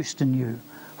produced in you.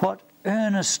 What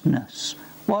earnestness,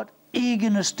 what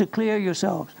eagerness to clear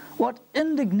yourselves, what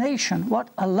indignation, what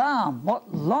alarm,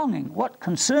 what longing, what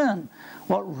concern,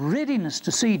 what readiness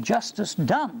to see justice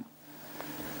done.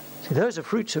 See, those are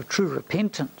fruits of true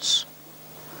repentance.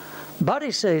 But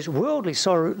he says, worldly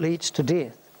sorrow leads to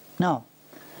death. Now,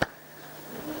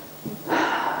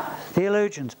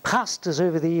 theologians, pastors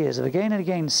over the years have again and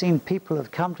again seen people have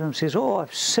come to him and says, oh,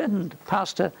 I've sinned,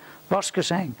 Pastor Rosker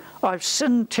saying, I've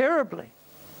sinned terribly.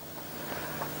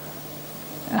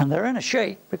 And they're in a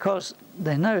shake because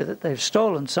they know that they've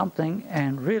stolen something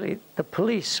and really the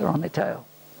police are on their tail.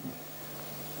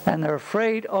 And they're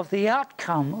afraid of the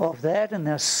outcome of that, and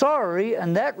they're sorry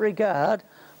in that regard.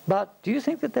 But do you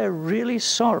think that they're really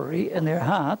sorry in their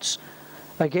hearts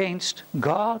against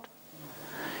God?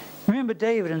 Remember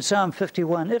David in Psalm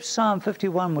 51. If Psalm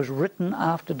 51 was written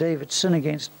after David's sin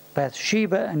against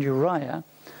Bathsheba and Uriah,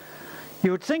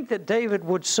 you would think that David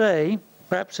would say,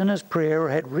 perhaps in his prayer, or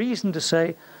had reason to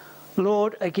say,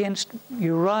 Lord, against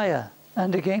Uriah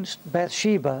and against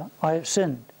Bathsheba I have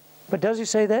sinned. But does he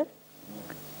say that?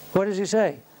 What does he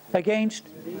say? Against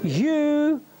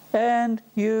you and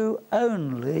you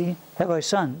only have I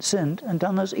sinned and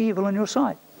done this evil in your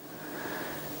sight.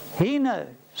 He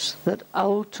knows that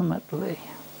ultimately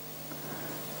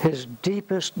his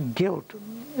deepest guilt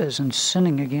is in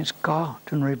sinning against God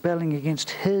and rebelling against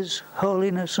His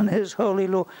holiness and His holy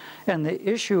law. And the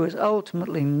issue is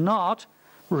ultimately not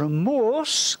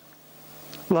remorse,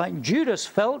 like Judas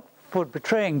felt for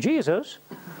betraying Jesus,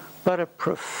 but a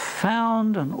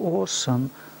profound and awesome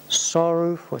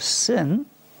sorrow for sin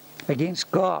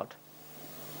against God.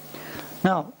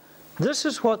 Now, this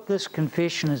is what this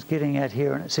confession is getting at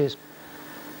here, and it says,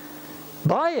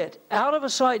 by it, out of a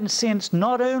sight and sense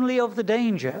not only of the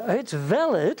danger, it's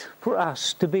valid for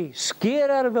us to be scared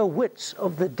out of our wits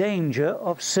of the danger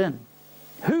of sin.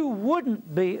 Who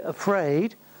wouldn't be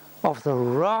afraid of the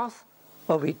wrath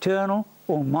of eternal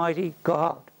Almighty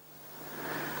God?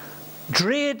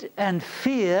 Dread and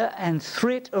fear and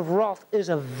threat of wrath is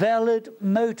a valid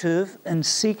motive in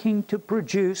seeking to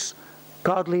produce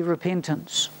godly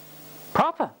repentance.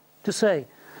 Proper to say.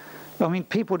 I mean,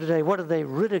 people today, what do they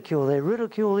ridicule? They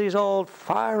ridicule these old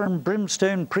fire and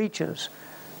brimstone preachers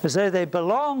as though they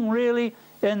belong really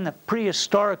in the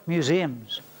prehistoric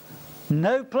museums.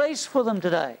 No place for them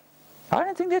today. I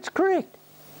don't think that's correct.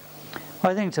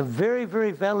 I think it's a very,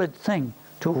 very valid thing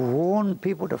to warn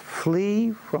people to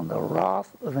flee from the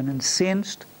wrath of an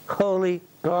incensed, holy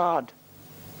God.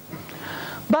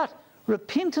 But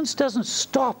repentance doesn't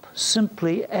stop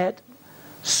simply at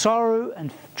sorrow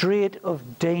and dread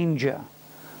of danger,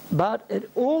 but it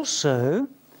also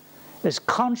is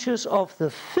conscious of the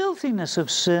filthiness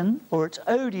of sin, or its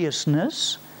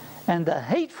odiousness, and the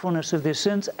hatefulness of their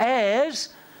sins as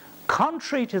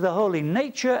contrary to the holy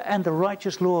nature and the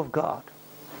righteous law of God.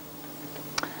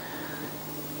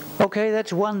 Okay,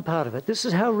 that's one part of it. This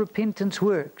is how repentance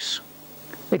works.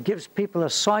 It gives people a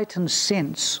sight and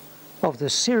sense of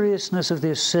the seriousness of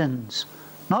their sins.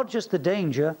 Not just the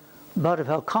danger, but of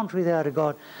how contrary they are to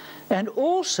God. And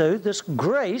also, this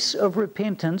grace of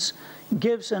repentance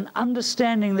gives an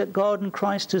understanding that God in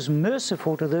Christ is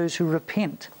merciful to those who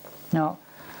repent. Now,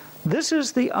 this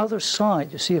is the other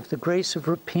side, you see, of the grace of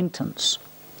repentance.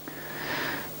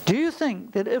 Do you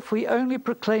think that if we only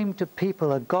proclaim to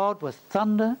people a God with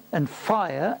thunder and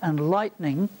fire and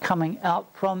lightning coming out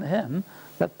from Him,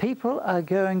 that people are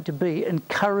going to be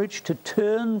encouraged to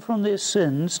turn from their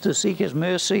sins to seek His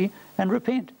mercy and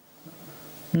repent?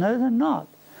 No, they're not.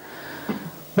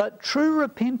 But true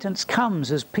repentance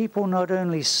comes as people not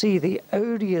only see the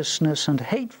odiousness and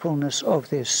hatefulness of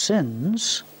their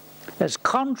sins as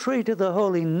contrary to the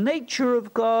holy nature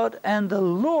of God and the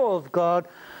law of God,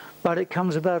 but it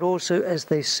comes about also as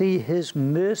they see His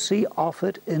mercy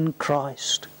offered in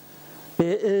Christ.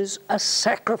 There is a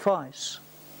sacrifice.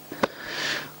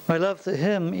 I love the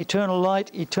hymn, Eternal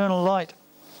Light,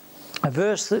 a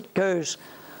verse that goes,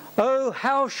 "Oh,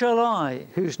 how shall I,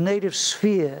 whose native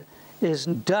sphere is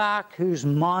dark, whose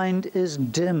mind is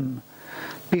dim,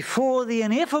 before the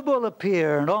ineffable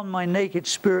appear, and on my naked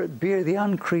spirit bear the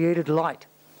uncreated light?"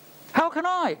 How can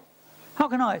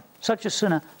I, such a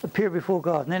sinner, appear before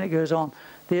God? And then it goes on,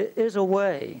 there is a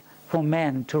way for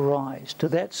man to rise to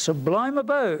that sublime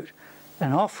abode,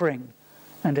 an offering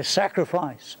and a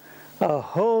sacrifice, a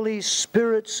Holy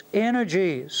Spirit's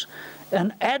energies,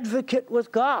 an advocate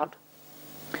with God.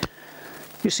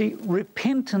 You see,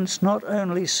 repentance not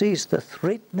only sees the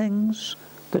threatenings,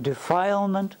 the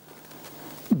defilement,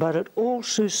 but it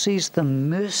also sees the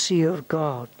mercy of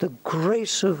God, the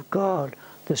grace of God,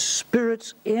 the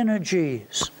Spirit's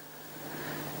energies.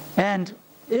 And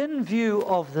in view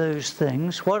of those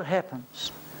things, what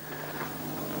happens?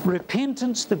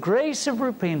 Repentance, the grace of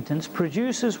repentance,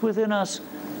 produces within us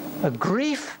a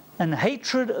grief and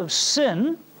hatred of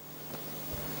sin,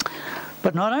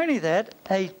 but not only that,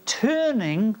 a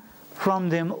turning from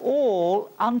them all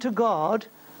unto God,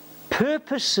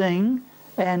 purposing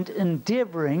and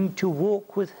endeavouring to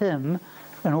walk with Him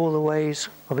in all the ways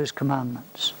of His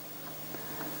commandments.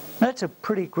 That's a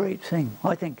pretty great thing,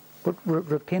 I think, what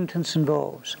repentance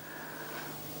involves.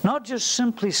 Not just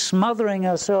simply smothering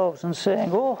ourselves and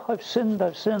saying, "Oh, I've sinned,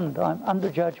 I'm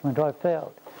under judgment, I've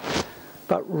failed."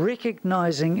 but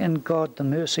recognizing in God the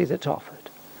mercy that's offered,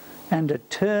 and a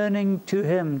turning to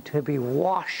Him to be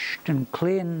washed and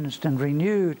cleansed and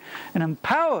renewed and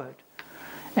empowered,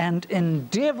 and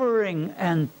endeavoring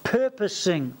and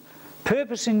purposing.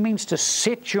 Purposing means to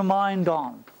set your mind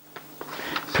on.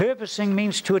 Purposing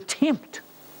means to attempt.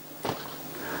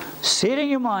 Setting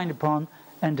your mind upon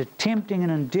and attempting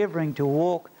and endeavoring to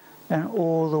walk in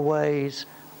all the ways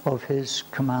of His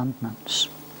commandments.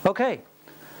 Okay.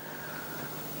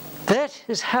 That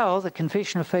is how the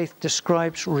Confession of Faith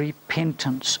describes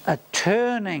repentance. A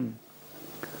turning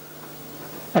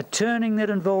that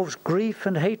involves grief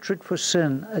and hatred for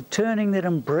sin. A turning that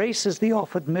embraces the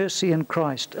offered mercy in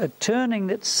Christ. A turning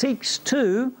that seeks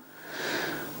to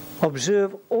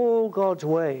observe all God's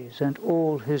ways and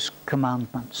all His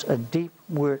commandments. A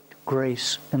deep-worked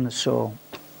grace in the soul.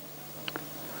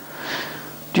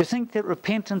 Do you think that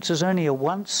repentance is only a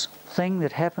once thing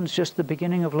that happens just at the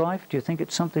beginning of life? Do you think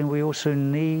it's something we also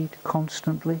need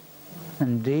constantly?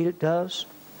 Indeed it does.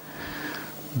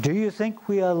 Do you think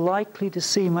we are likely to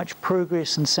see much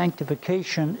progress in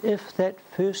sanctification if that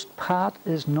first part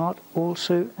is not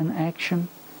also in action?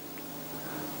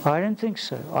 I don't think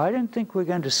so. I don't think we're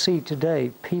going to see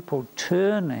today people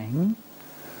turning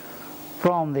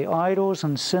from the idols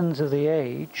and sins of the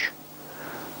age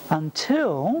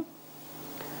until,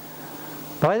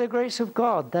 by the grace of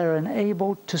God, they're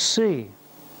enabled to see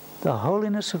the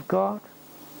holiness of God,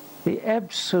 the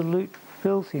absolute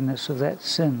filthiness of that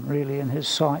sin really in His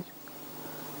sight,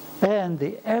 and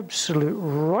the absolute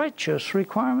righteous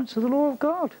requirements of the law of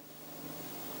God.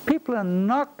 People are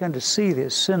not going to see their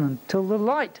sin until the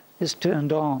light is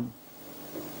turned on.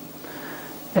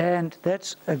 And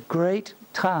that's a great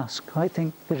task, I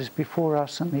think, that is before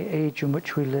us in the age in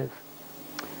which we live.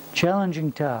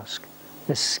 Challenging task,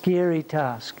 a scary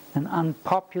task, an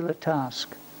unpopular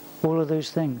task, all of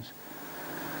those things.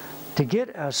 To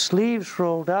get our sleeves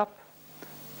rolled up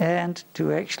and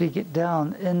to actually get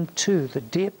down into the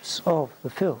depths of the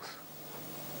filth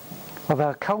of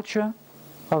our culture,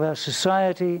 of our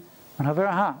society, and of our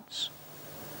hearts,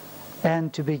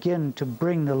 and to begin to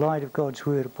bring the light of God's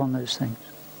Word upon those things.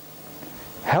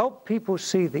 Help people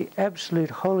see the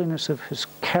absolute holiness of His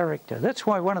character. That's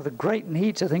why one of the great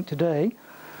needs, I think, today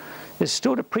is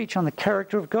still to preach on the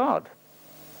character of God.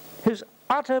 His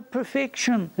utter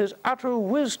perfection, His utter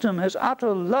wisdom, His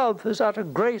utter love, His utter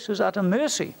grace, His utter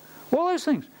mercy. All those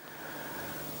things.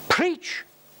 Preach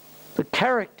the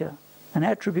character and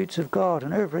attributes of God,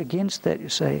 and over against that you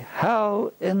say,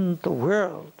 how in the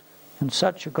world can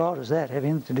such a God as that have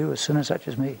anything to do with sinners such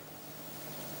as me?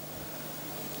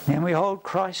 And we hold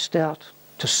Christ out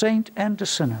to saint and to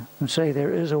sinner and say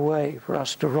there is a way for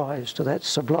us to rise to that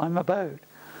sublime abode.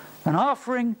 An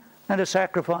offering and a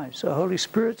sacrifice. The Holy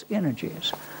Spirit's energy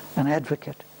is an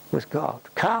advocate with God.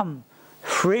 Come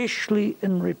freshly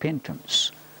in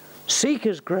repentance. Seek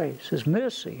His grace, His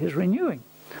mercy, His renewing.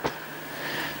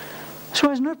 So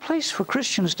there's no place for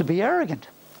Christians to be arrogant.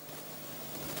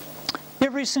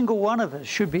 Every single one of us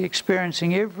should be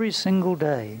experiencing every single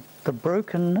day the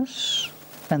brokenness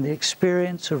and the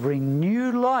experience of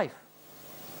renewed life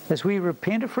as we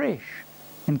repent afresh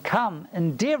and come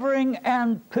endeavoring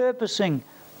and purposing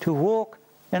to walk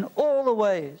in all the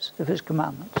ways of His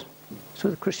commandments. That's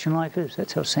what the Christian life is.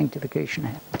 That's how sanctification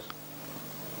happens.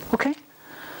 Okay?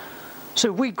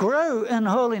 So we grow in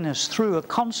holiness through a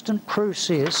constant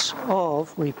process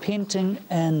of repenting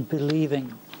and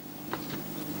believing.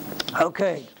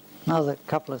 Okay, another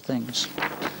couple of things.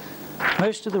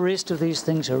 Most of the rest of these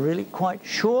things are really quite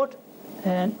short,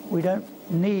 and we don't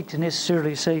need to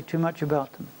necessarily say too much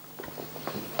about them.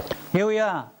 Here we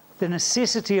are, the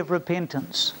necessity of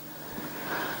repentance.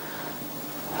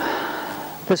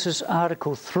 This is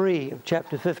Article 3 of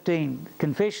chapter 15. The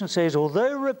confession says,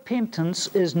 although repentance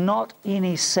is not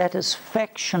any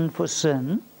satisfaction for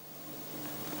sin,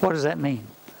 what does that mean?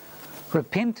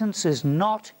 Repentance is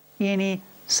not any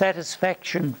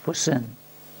satisfaction for sin.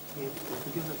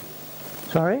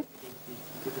 Sorry?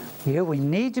 Yeah, we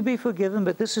need to be forgiven,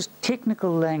 but this is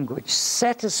technical language.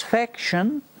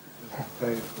 Satisfaction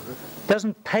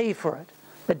doesn't pay for it.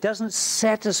 It doesn't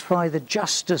satisfy the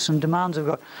justice and demands of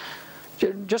God.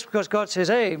 Just because God says,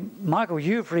 hey, Michael,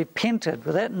 you've repented,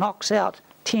 well, that knocks out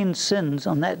 10 sins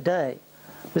on that day.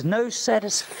 There's no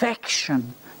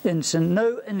satisfaction in sin,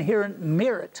 no inherent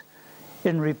merit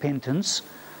in repentance.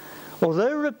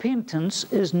 Although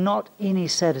repentance is not any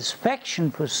satisfaction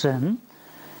for sin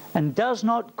and does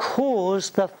not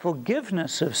cause the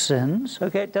forgiveness of sins,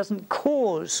 okay, it doesn't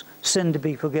cause sin to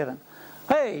be forgiven.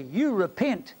 Hey, you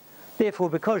repent, therefore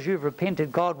because you've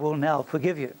repented, God will now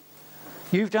forgive you.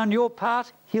 You've done your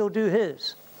part, He'll do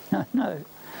His. No.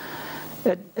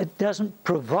 It doesn't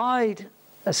provide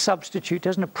a substitute,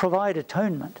 doesn't provide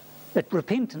atonement.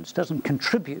 Repentance doesn't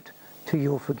contribute to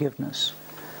your forgiveness.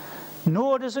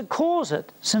 Nor does it cause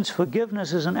it, since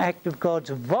forgiveness is an act of God's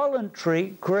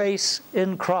voluntary grace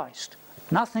in Christ.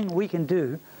 Nothing we can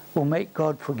do will make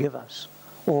God forgive us,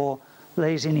 or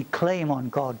lays any claim on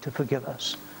God to forgive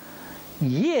us.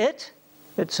 Yet,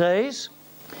 it says,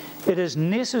 it is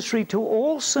necessary to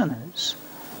all sinners,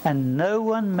 and no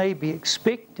one may be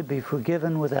expected to be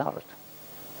forgiven without it.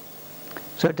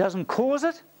 So it doesn't cause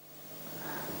it.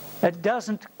 It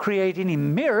doesn't create any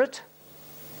merit.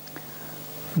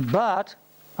 But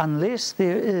unless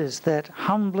there is that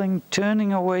humbling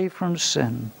turning away from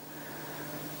sin,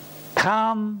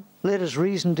 come, let us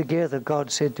reason together,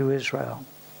 God said to Israel.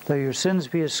 Though your sins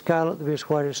be as scarlet, they'll be as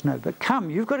white as snow. But come,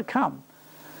 you've got to come.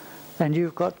 And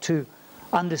you've got to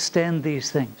understand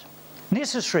these things.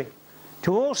 Necessary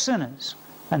to all sinners,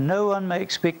 and no one may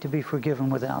expect to be forgiven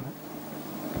without it.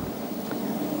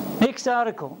 Next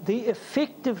article, the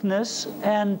effectiveness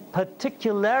and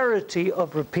particularity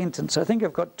of repentance. I think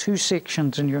I've got two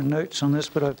sections in your notes on this,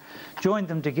 but I've joined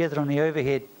them together on the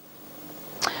overhead.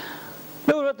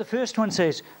 Look what the first one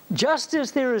says. Just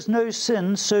as there is no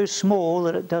sin so small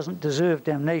that it doesn't deserve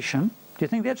damnation. Do you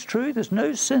think that's true? There's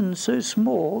no sin so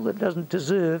small that doesn't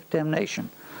deserve damnation.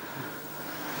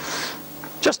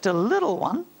 Just a little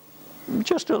one.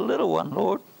 Just a little one,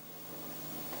 Lord.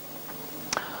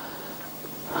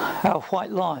 Our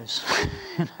white lies.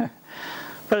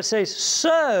 But it says,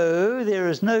 so there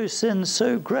is no sin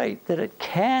so great that it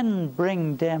can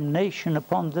bring damnation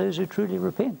upon those who truly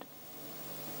repent.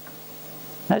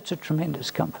 That's a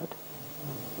tremendous comfort.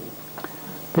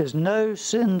 There's no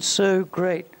sin so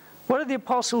great. What did the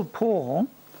Apostle Paul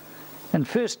in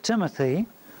 1 Timothy,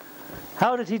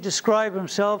 how did he describe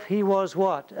himself? He was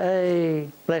what? A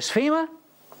blasphemer?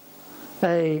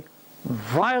 A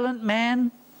violent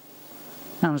man?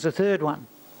 That was the third one.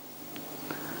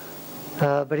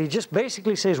 But he just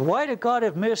basically says, why did God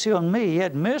have mercy on me? He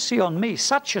had mercy on me,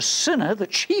 such a sinner, the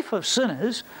chief of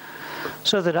sinners,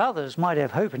 so that others might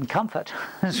have hope and comfort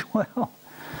as well.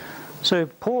 So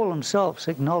Paul himself is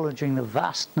acknowledging the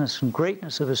vastness and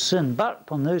greatness of his sin, but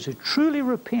upon those who truly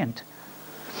repent,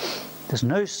 there's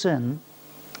no sin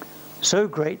so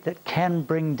great that can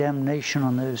bring damnation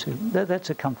on those who...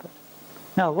 That's a comfort.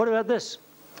 Now, what about this?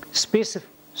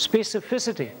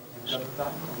 Specificity.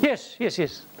 Yes.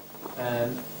 Jesus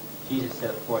said,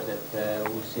 of course, that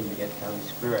who sinned against the Holy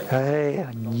Spirit. Hey,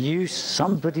 I knew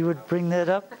somebody would bring that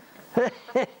up.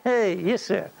 Hey, yes,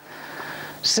 sir.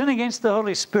 Sin against the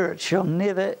Holy Spirit shall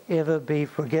never, ever be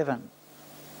forgiven.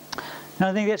 And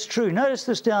I think that's true. Notice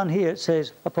this down here. It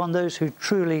says, upon those who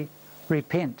truly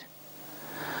repent.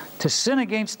 To sin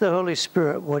against the Holy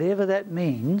Spirit, whatever that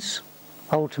means,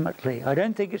 ultimately. I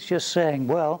don't think it's just saying,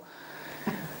 well,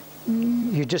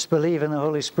 you just believe in the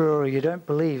Holy Spirit or you don't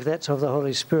believe, that's of the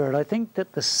Holy Spirit. I think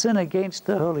that the sin against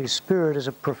the Holy Spirit is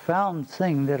a profound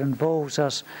thing that involves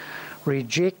us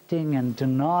rejecting and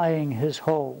denying His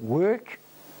whole work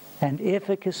and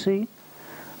efficacy,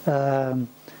 and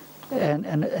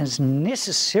is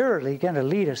necessarily going to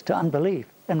lead us to unbelief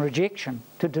and rejection.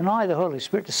 To deny the Holy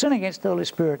Spirit, to sin against the Holy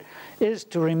Spirit, is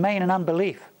to remain in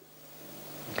unbelief.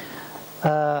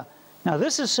 Now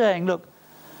this is saying, look,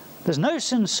 there's no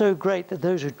sin so great that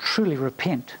those who truly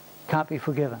repent can't be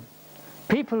forgiven.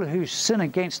 People who sin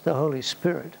against the Holy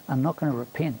Spirit are not going to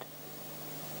repent,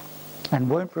 and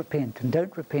won't repent, and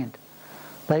don't repent.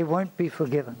 They won't be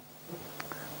forgiven.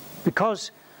 Because,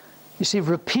 you see,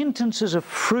 repentance is a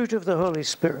fruit of the Holy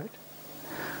Spirit.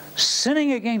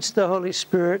 Sinning against the Holy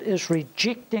Spirit is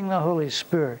rejecting the Holy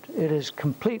Spirit. It is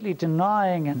completely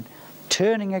denying and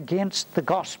turning against the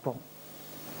gospel.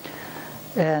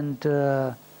 And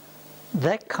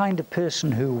that kind of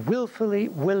person who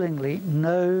willingly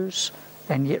knows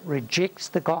and yet rejects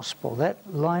the gospel, that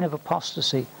line of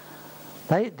apostasy,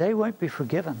 they won't be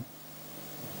forgiven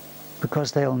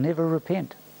because they'll never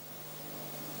repent.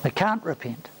 They can't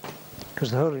repent because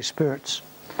the Holy Spirit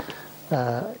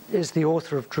is the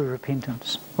author of true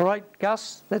repentance. All right,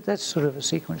 Gus, that's sort of a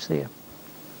sequence there.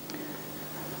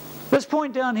 This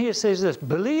point down here says this: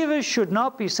 believers should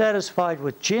not be satisfied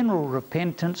with general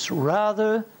repentance.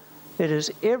 Rather, it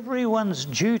is everyone's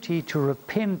duty to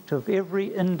repent of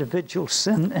every individual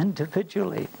sin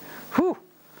individually. Whew.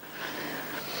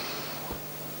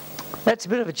 That's a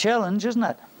bit of a challenge, isn't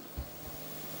it?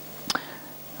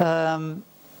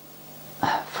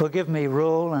 Forgive me,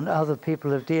 Roel, and other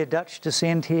people of dear Dutch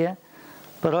descent here,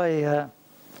 but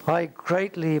I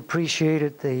greatly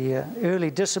appreciated the early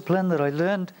discipline that I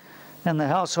learned in the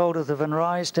household of the Van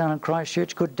Rys down in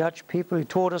Christchurch, good Dutch people who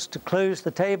taught us to close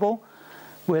the table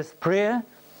with prayer.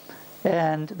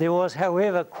 And there was,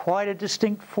 however, quite a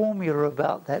distinct formula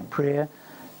about that prayer,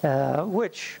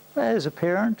 which, as a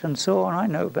parent and so on, I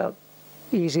know about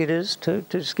easy it is to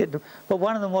just get to. But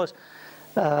one of them was,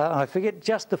 I forget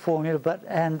just the formula, but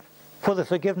and for the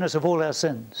forgiveness of all our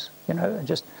sins, you know,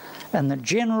 and the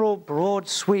general broad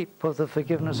sweep of the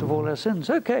forgiveness of all our sins.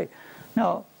 Okay,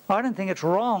 now I don't think it's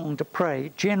wrong to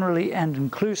pray generally and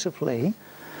inclusively,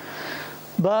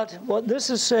 but what this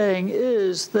is saying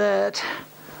is that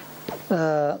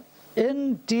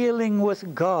in dealing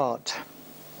with God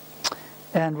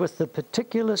and with the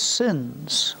particular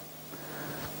sins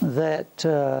that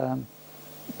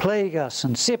plague us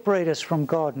and separate us from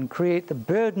God and create the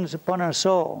burdens upon our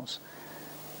souls,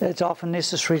 it's often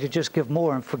necessary to just give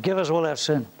more and forgive us all our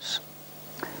sins.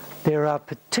 There are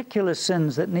particular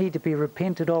sins that need to be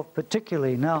repented of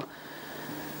particularly. Now,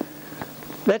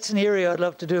 that's an area I'd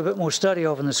love to do a bit more study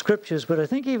of in the Scriptures, but I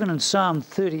think even in Psalm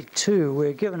 32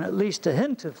 we're given at least a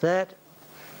hint of that,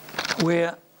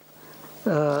 where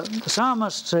the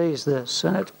psalmist says this,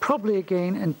 and it's probably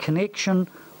again in connection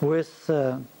with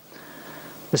the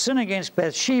sin against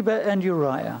Bathsheba and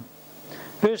Uriah.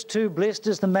 Verse 2, blessed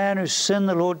is the man whose sin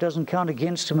the Lord doesn't count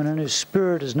against him, and in whose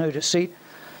spirit is no deceit.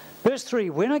 Verse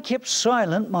 3, when I kept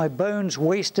silent, my bones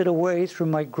wasted away through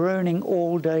my groaning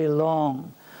all day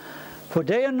long. For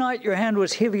day and night your hand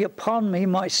was heavy upon me,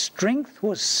 my strength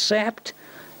was sapped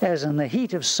as in the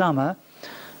heat of summer.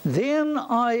 Then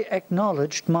I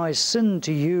acknowledged my sin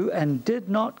to you and did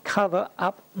not cover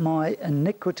up my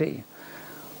iniquity.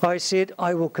 I said,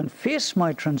 I will confess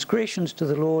my transgressions to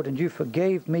the Lord, and you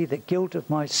forgave me the guilt of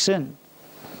my sin.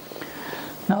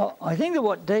 Now, I think that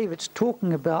what David's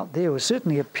talking about there was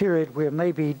certainly a period where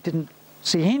maybe he didn't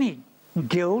see any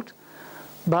guilt,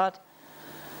 but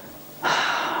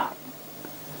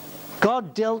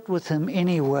God dealt with him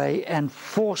anyway and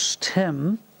forced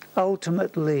him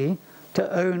ultimately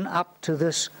to own up to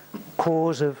this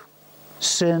cause of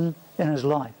sin in his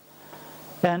life.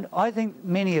 And I think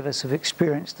many of us have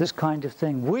experienced this kind of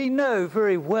thing. We know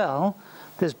very well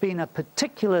there's been a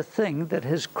particular thing that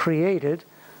has created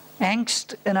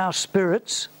angst in our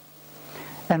spirits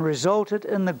and resulted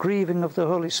in the grieving of the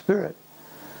Holy Spirit.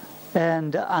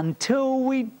 And until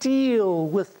we deal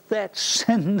with that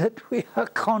sin that we are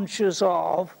conscious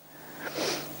of,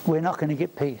 we're not going to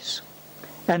get peace.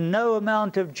 And no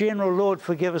amount of general, Lord,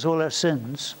 forgive us all our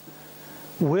sins,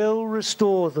 will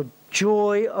restore the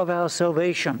joy of our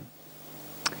salvation.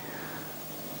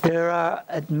 There are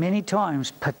at many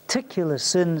times particular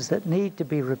sins that need to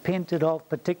be repented of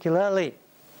particularly.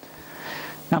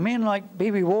 Now, men like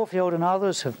B.B. Warfield and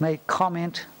others have made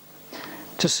comment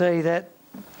to say that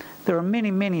there are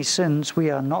many, many sins we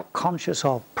are not conscious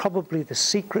of, probably the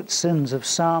secret sins of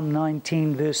Psalm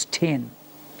 19 verse 10.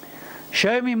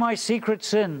 Show me my secret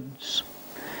sins.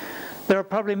 There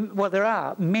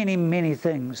are many, many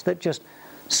things that just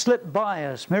slip by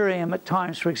us. Miriam at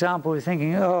times, for example, was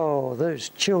thinking, oh, those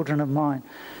children of mine.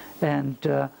 And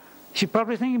she's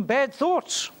probably thinking bad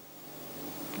thoughts.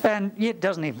 And yet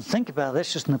doesn't even think about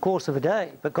this just in the course of a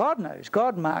day. But God knows.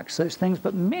 God marks those things.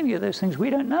 But many of those things we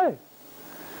don't know.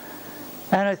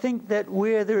 And I think that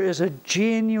where there is a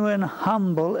genuine,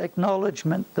 humble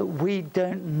acknowledgement that we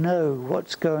don't know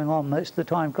what's going on most of the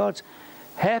time, God's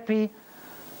happy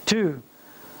to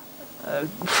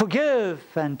forgive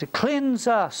and to cleanse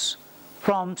us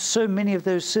from so many of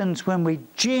those sins when we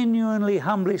genuinely,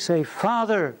 humbly say,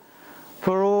 Father,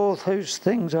 for all those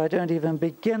things I don't even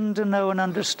begin to know and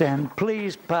understand,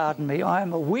 please pardon me. I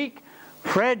am a weak,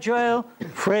 fragile,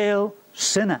 frail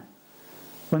sinner.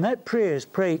 When that prayer is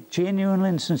prayed genuinely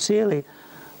and sincerely,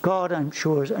 God, I'm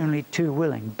sure, is only too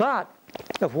willing. But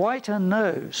if Whiter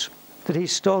knows that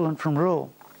he's stolen from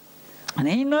rule, and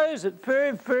he knows it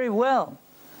very, very well,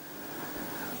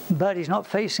 but he's not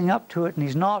facing up to it, and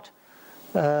he's not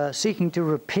seeking to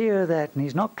repair that, and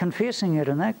he's not confessing it,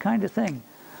 and that kind of thing,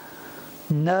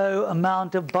 no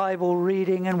amount of Bible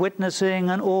reading and witnessing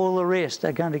and all the rest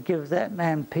are going to give that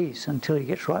man peace until he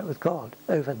gets right with God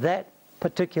over that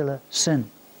particular sin.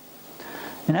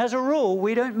 And as a rule,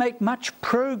 we don't make much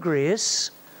progress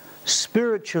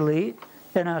spiritually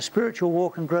in our spiritual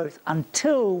walk and growth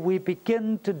until we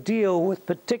begin to deal with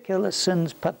particular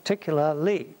sins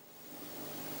particularly.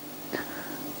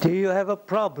 Do you have a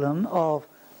problem of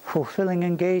fulfilling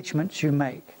engagements you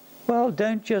make? Well,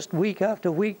 don't just week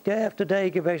after week, day after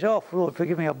day, give back, oh, Lord,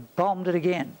 forgive me, I bombed it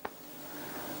again.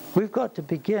 We've got to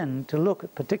begin to look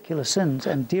at particular sins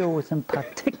and deal with them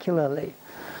particularly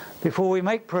before we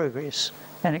make progress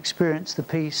and experience the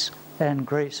peace and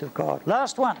grace of God.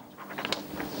 Last one.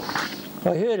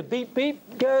 I heard a beep beep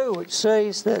go, which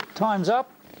says that time's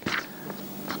up.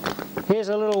 Here's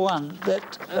a little one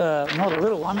that, not a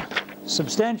little one,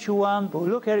 substantial one, but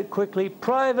we'll look at it quickly.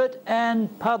 Private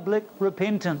and public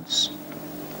repentance.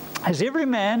 As every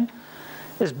man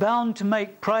is bound to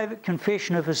make private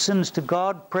confession of his sins to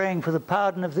God, praying for the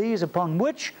pardon of these, upon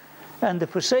which and the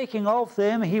forsaking of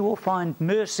them he will find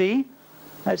mercy.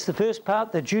 That's the first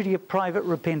part, the duty of private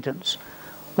repentance.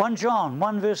 1 John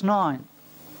 1 verse 9.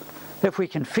 If we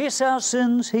confess our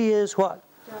sins, he is what?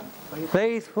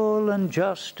 Faithful and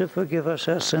just to forgive us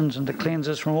our sins and to cleanse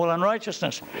us from all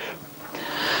unrighteousness.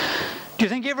 Do you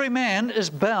think every man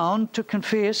is bound to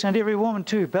confess, and every woman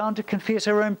too, bound to confess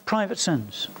her own private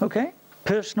sins? Okay?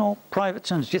 Personal, private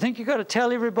sins. Do you think you've got to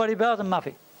tell everybody about them,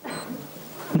 Muffy?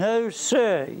 No,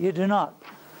 sir, you do not.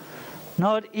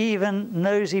 Not even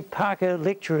nosy Parker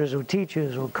lecturers or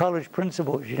teachers or college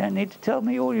principals. You don't need to tell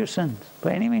me all your sins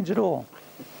by any means at all.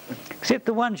 Except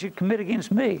the ones you commit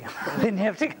against me. Then you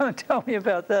have to go and tell me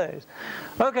about those.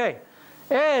 Okay,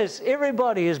 as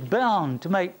everybody is bound to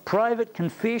make private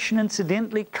confession,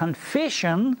 incidentally,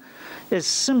 confession is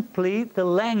simply the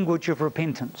language of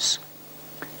repentance.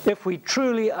 If we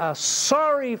truly are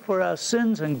sorry for our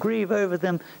sins and grieve over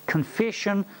them,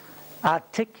 confession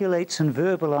articulates and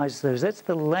verbalizes those. That's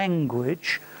the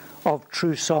language of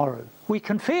true sorrow. We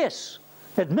confess,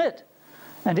 admit.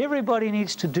 And everybody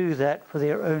needs to do that for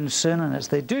their own sin, and as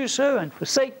they do so and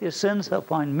forsake their sins, they'll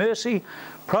find mercy.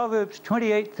 Proverbs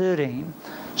 28:13.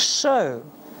 So,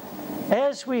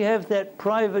 as we have that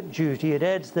private duty, it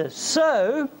adds this.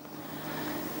 So,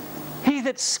 he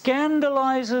that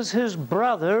scandalizes his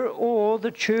brother or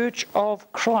the church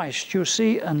of Christ. You'll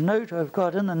see a note I've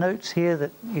got in the notes here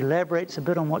that elaborates a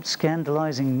bit on what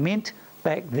scandalizing meant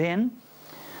back then.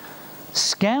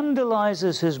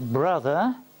 Scandalizes his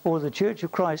brother or the Church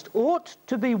of Christ ought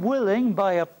to be willing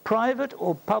by a private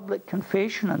or public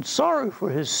confession and sorrow for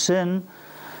his sin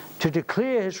to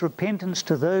declare his repentance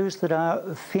to those that are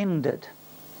offended,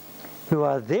 who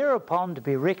are thereupon to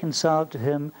be reconciled to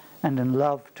him and in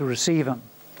love to receive him.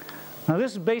 Now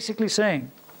this is basically saying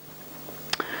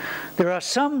there are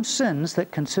some sins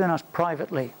that concern us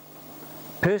privately,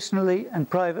 personally and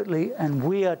privately, and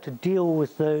we are to deal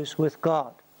with those with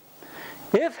God.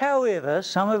 If, however,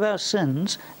 some of our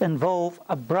sins involve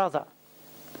a brother,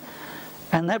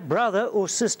 and that brother or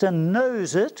sister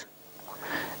knows it,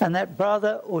 and that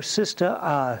brother or sister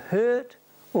are hurt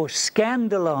or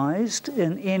scandalized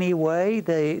in any way,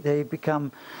 they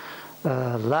become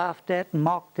laughed at,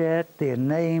 mocked at, their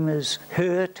name is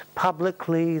hurt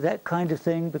publicly, that kind of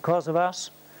thing because of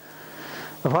us.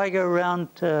 If I go around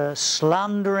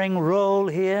slandering Roel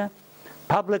here,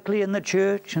 publicly in the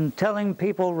church and telling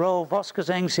people Roel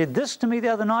Voskazang said this to me the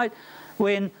other night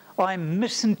when I'm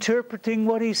misinterpreting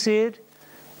what he said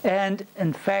and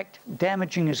in fact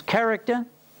damaging his character,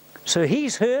 so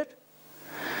he's hurt.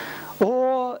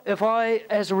 Or if I,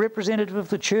 as a representative of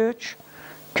the church,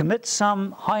 commit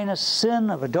some heinous sin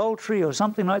of adultery or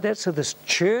something like that, so this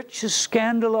church is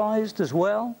scandalized as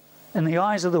well in the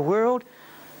eyes of the world.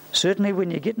 Certainly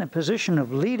when you get in a position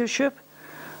of leadership,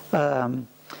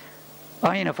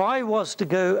 I mean, if I was to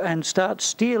go and start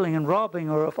stealing and robbing,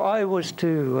 or if I was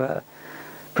to,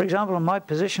 for example, in my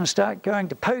position, start going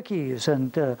to pokies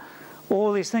and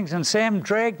all these things, and Sam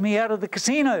dragged me out of the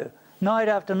casino night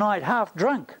after night, half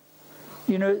drunk,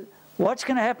 you know, what's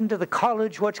going to happen to the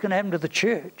college? What's going to happen to the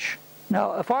church?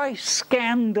 Now, if I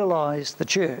scandalize the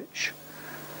church,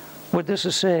 what this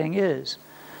is saying is,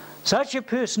 such a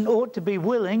person ought to be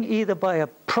willing, either by a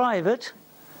private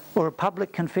or a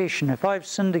public confession. If I've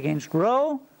sinned against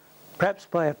Roel, perhaps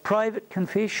by a private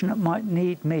confession it might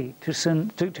need me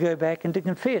to go back and to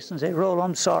confess and say, Roel,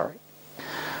 I'm sorry.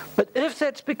 But if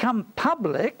that's become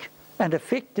public and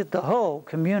affected the whole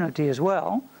community as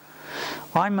well,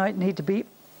 I might need to be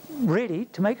ready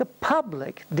to make a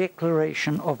public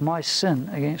declaration of my sin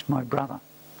against my brother,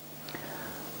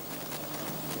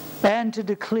 and to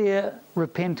declare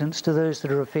repentance to those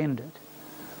that are offended,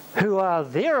 who are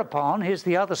thereupon, here's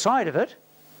the other side of it,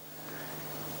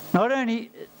 not only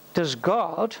does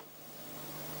God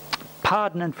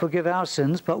pardon and forgive our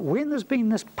sins, but when there's been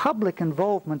this public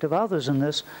involvement of others in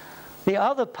this, the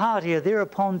other party are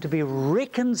thereupon to be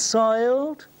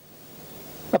reconciled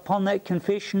upon that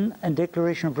confession and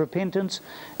declaration of repentance,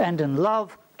 and in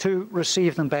love to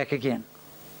receive them back again.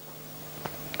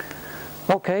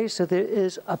 Okay, so there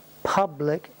is a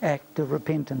public act of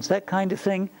repentance, that kind of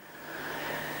thing.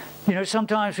 You know,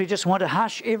 sometimes we just want to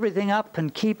hush everything up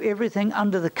and keep everything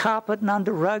under the carpet and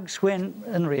under rugs, when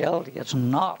in reality it's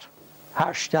not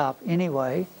hushed up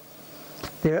anyway.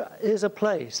 There is a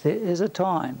place, there is a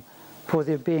time for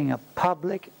there being a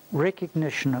public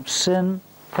recognition of sin,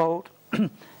 fault,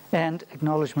 and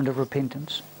acknowledgement of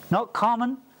repentance. Not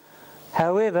common,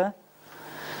 however,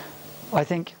 I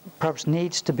think perhaps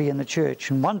needs to be in the church.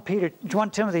 In 1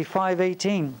 Timothy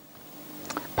 5:18,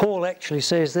 Paul actually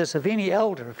says this: if any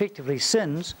elder effectively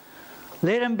sins,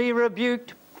 let him be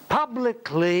rebuked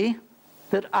publicly,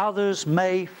 that others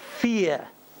may fear.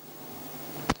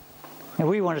 And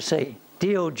we want to say,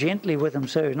 deal gently with him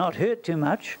so he's not hurt too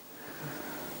much.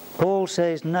 Paul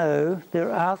says, no,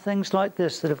 there are things like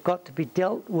this that have got to be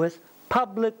dealt with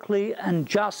publicly and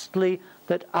justly,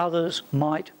 that others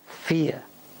might fear.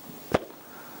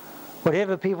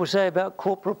 Whatever people say about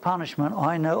corporal punishment,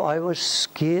 I know I was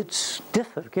scared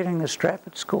stiff of getting the strap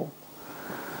at school.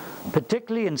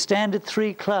 Particularly in Standard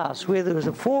 3 class, where there was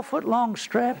a 4-foot-long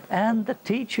strap, and the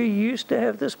teacher used to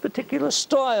have this particular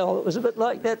style. It was a bit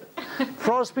like that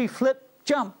Frosby flip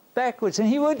jump backwards, and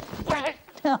he would whack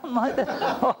down like that.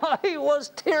 I was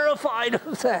terrified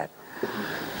of that.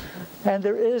 And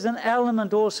there is an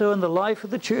element also in the life of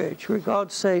the church where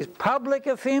God says public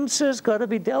offences got to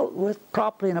be dealt with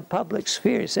properly in a public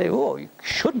sphere. You say, oh, you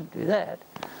shouldn't do that.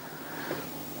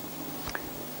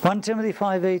 1 Timothy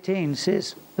 5:18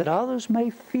 says that others may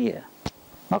fear.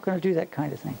 Not going to do that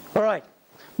kind of thing. All right,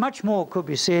 much more could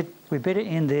be said. We better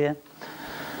end there.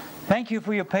 Thank you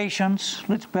for your patience.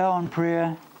 Let's bow in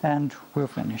prayer and we'll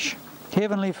finish.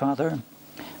 Heavenly Father,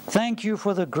 thank you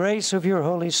for the grace of your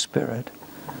Holy Spirit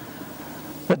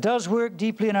that does work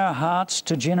deeply in our hearts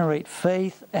to generate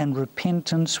faith and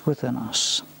repentance within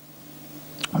us.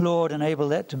 Lord, enable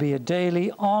that to be a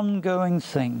daily, ongoing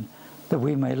thing, that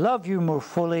we may love you more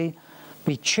fully,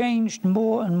 be changed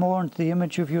more and more into the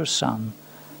image of your Son.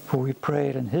 For we pray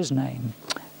it in his name.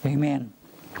 Amen.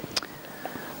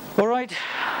 All right,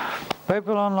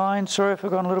 people online, sorry if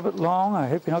I've gone a little bit long. I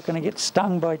hope you're not going to get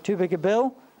stung by too big a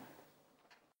bill.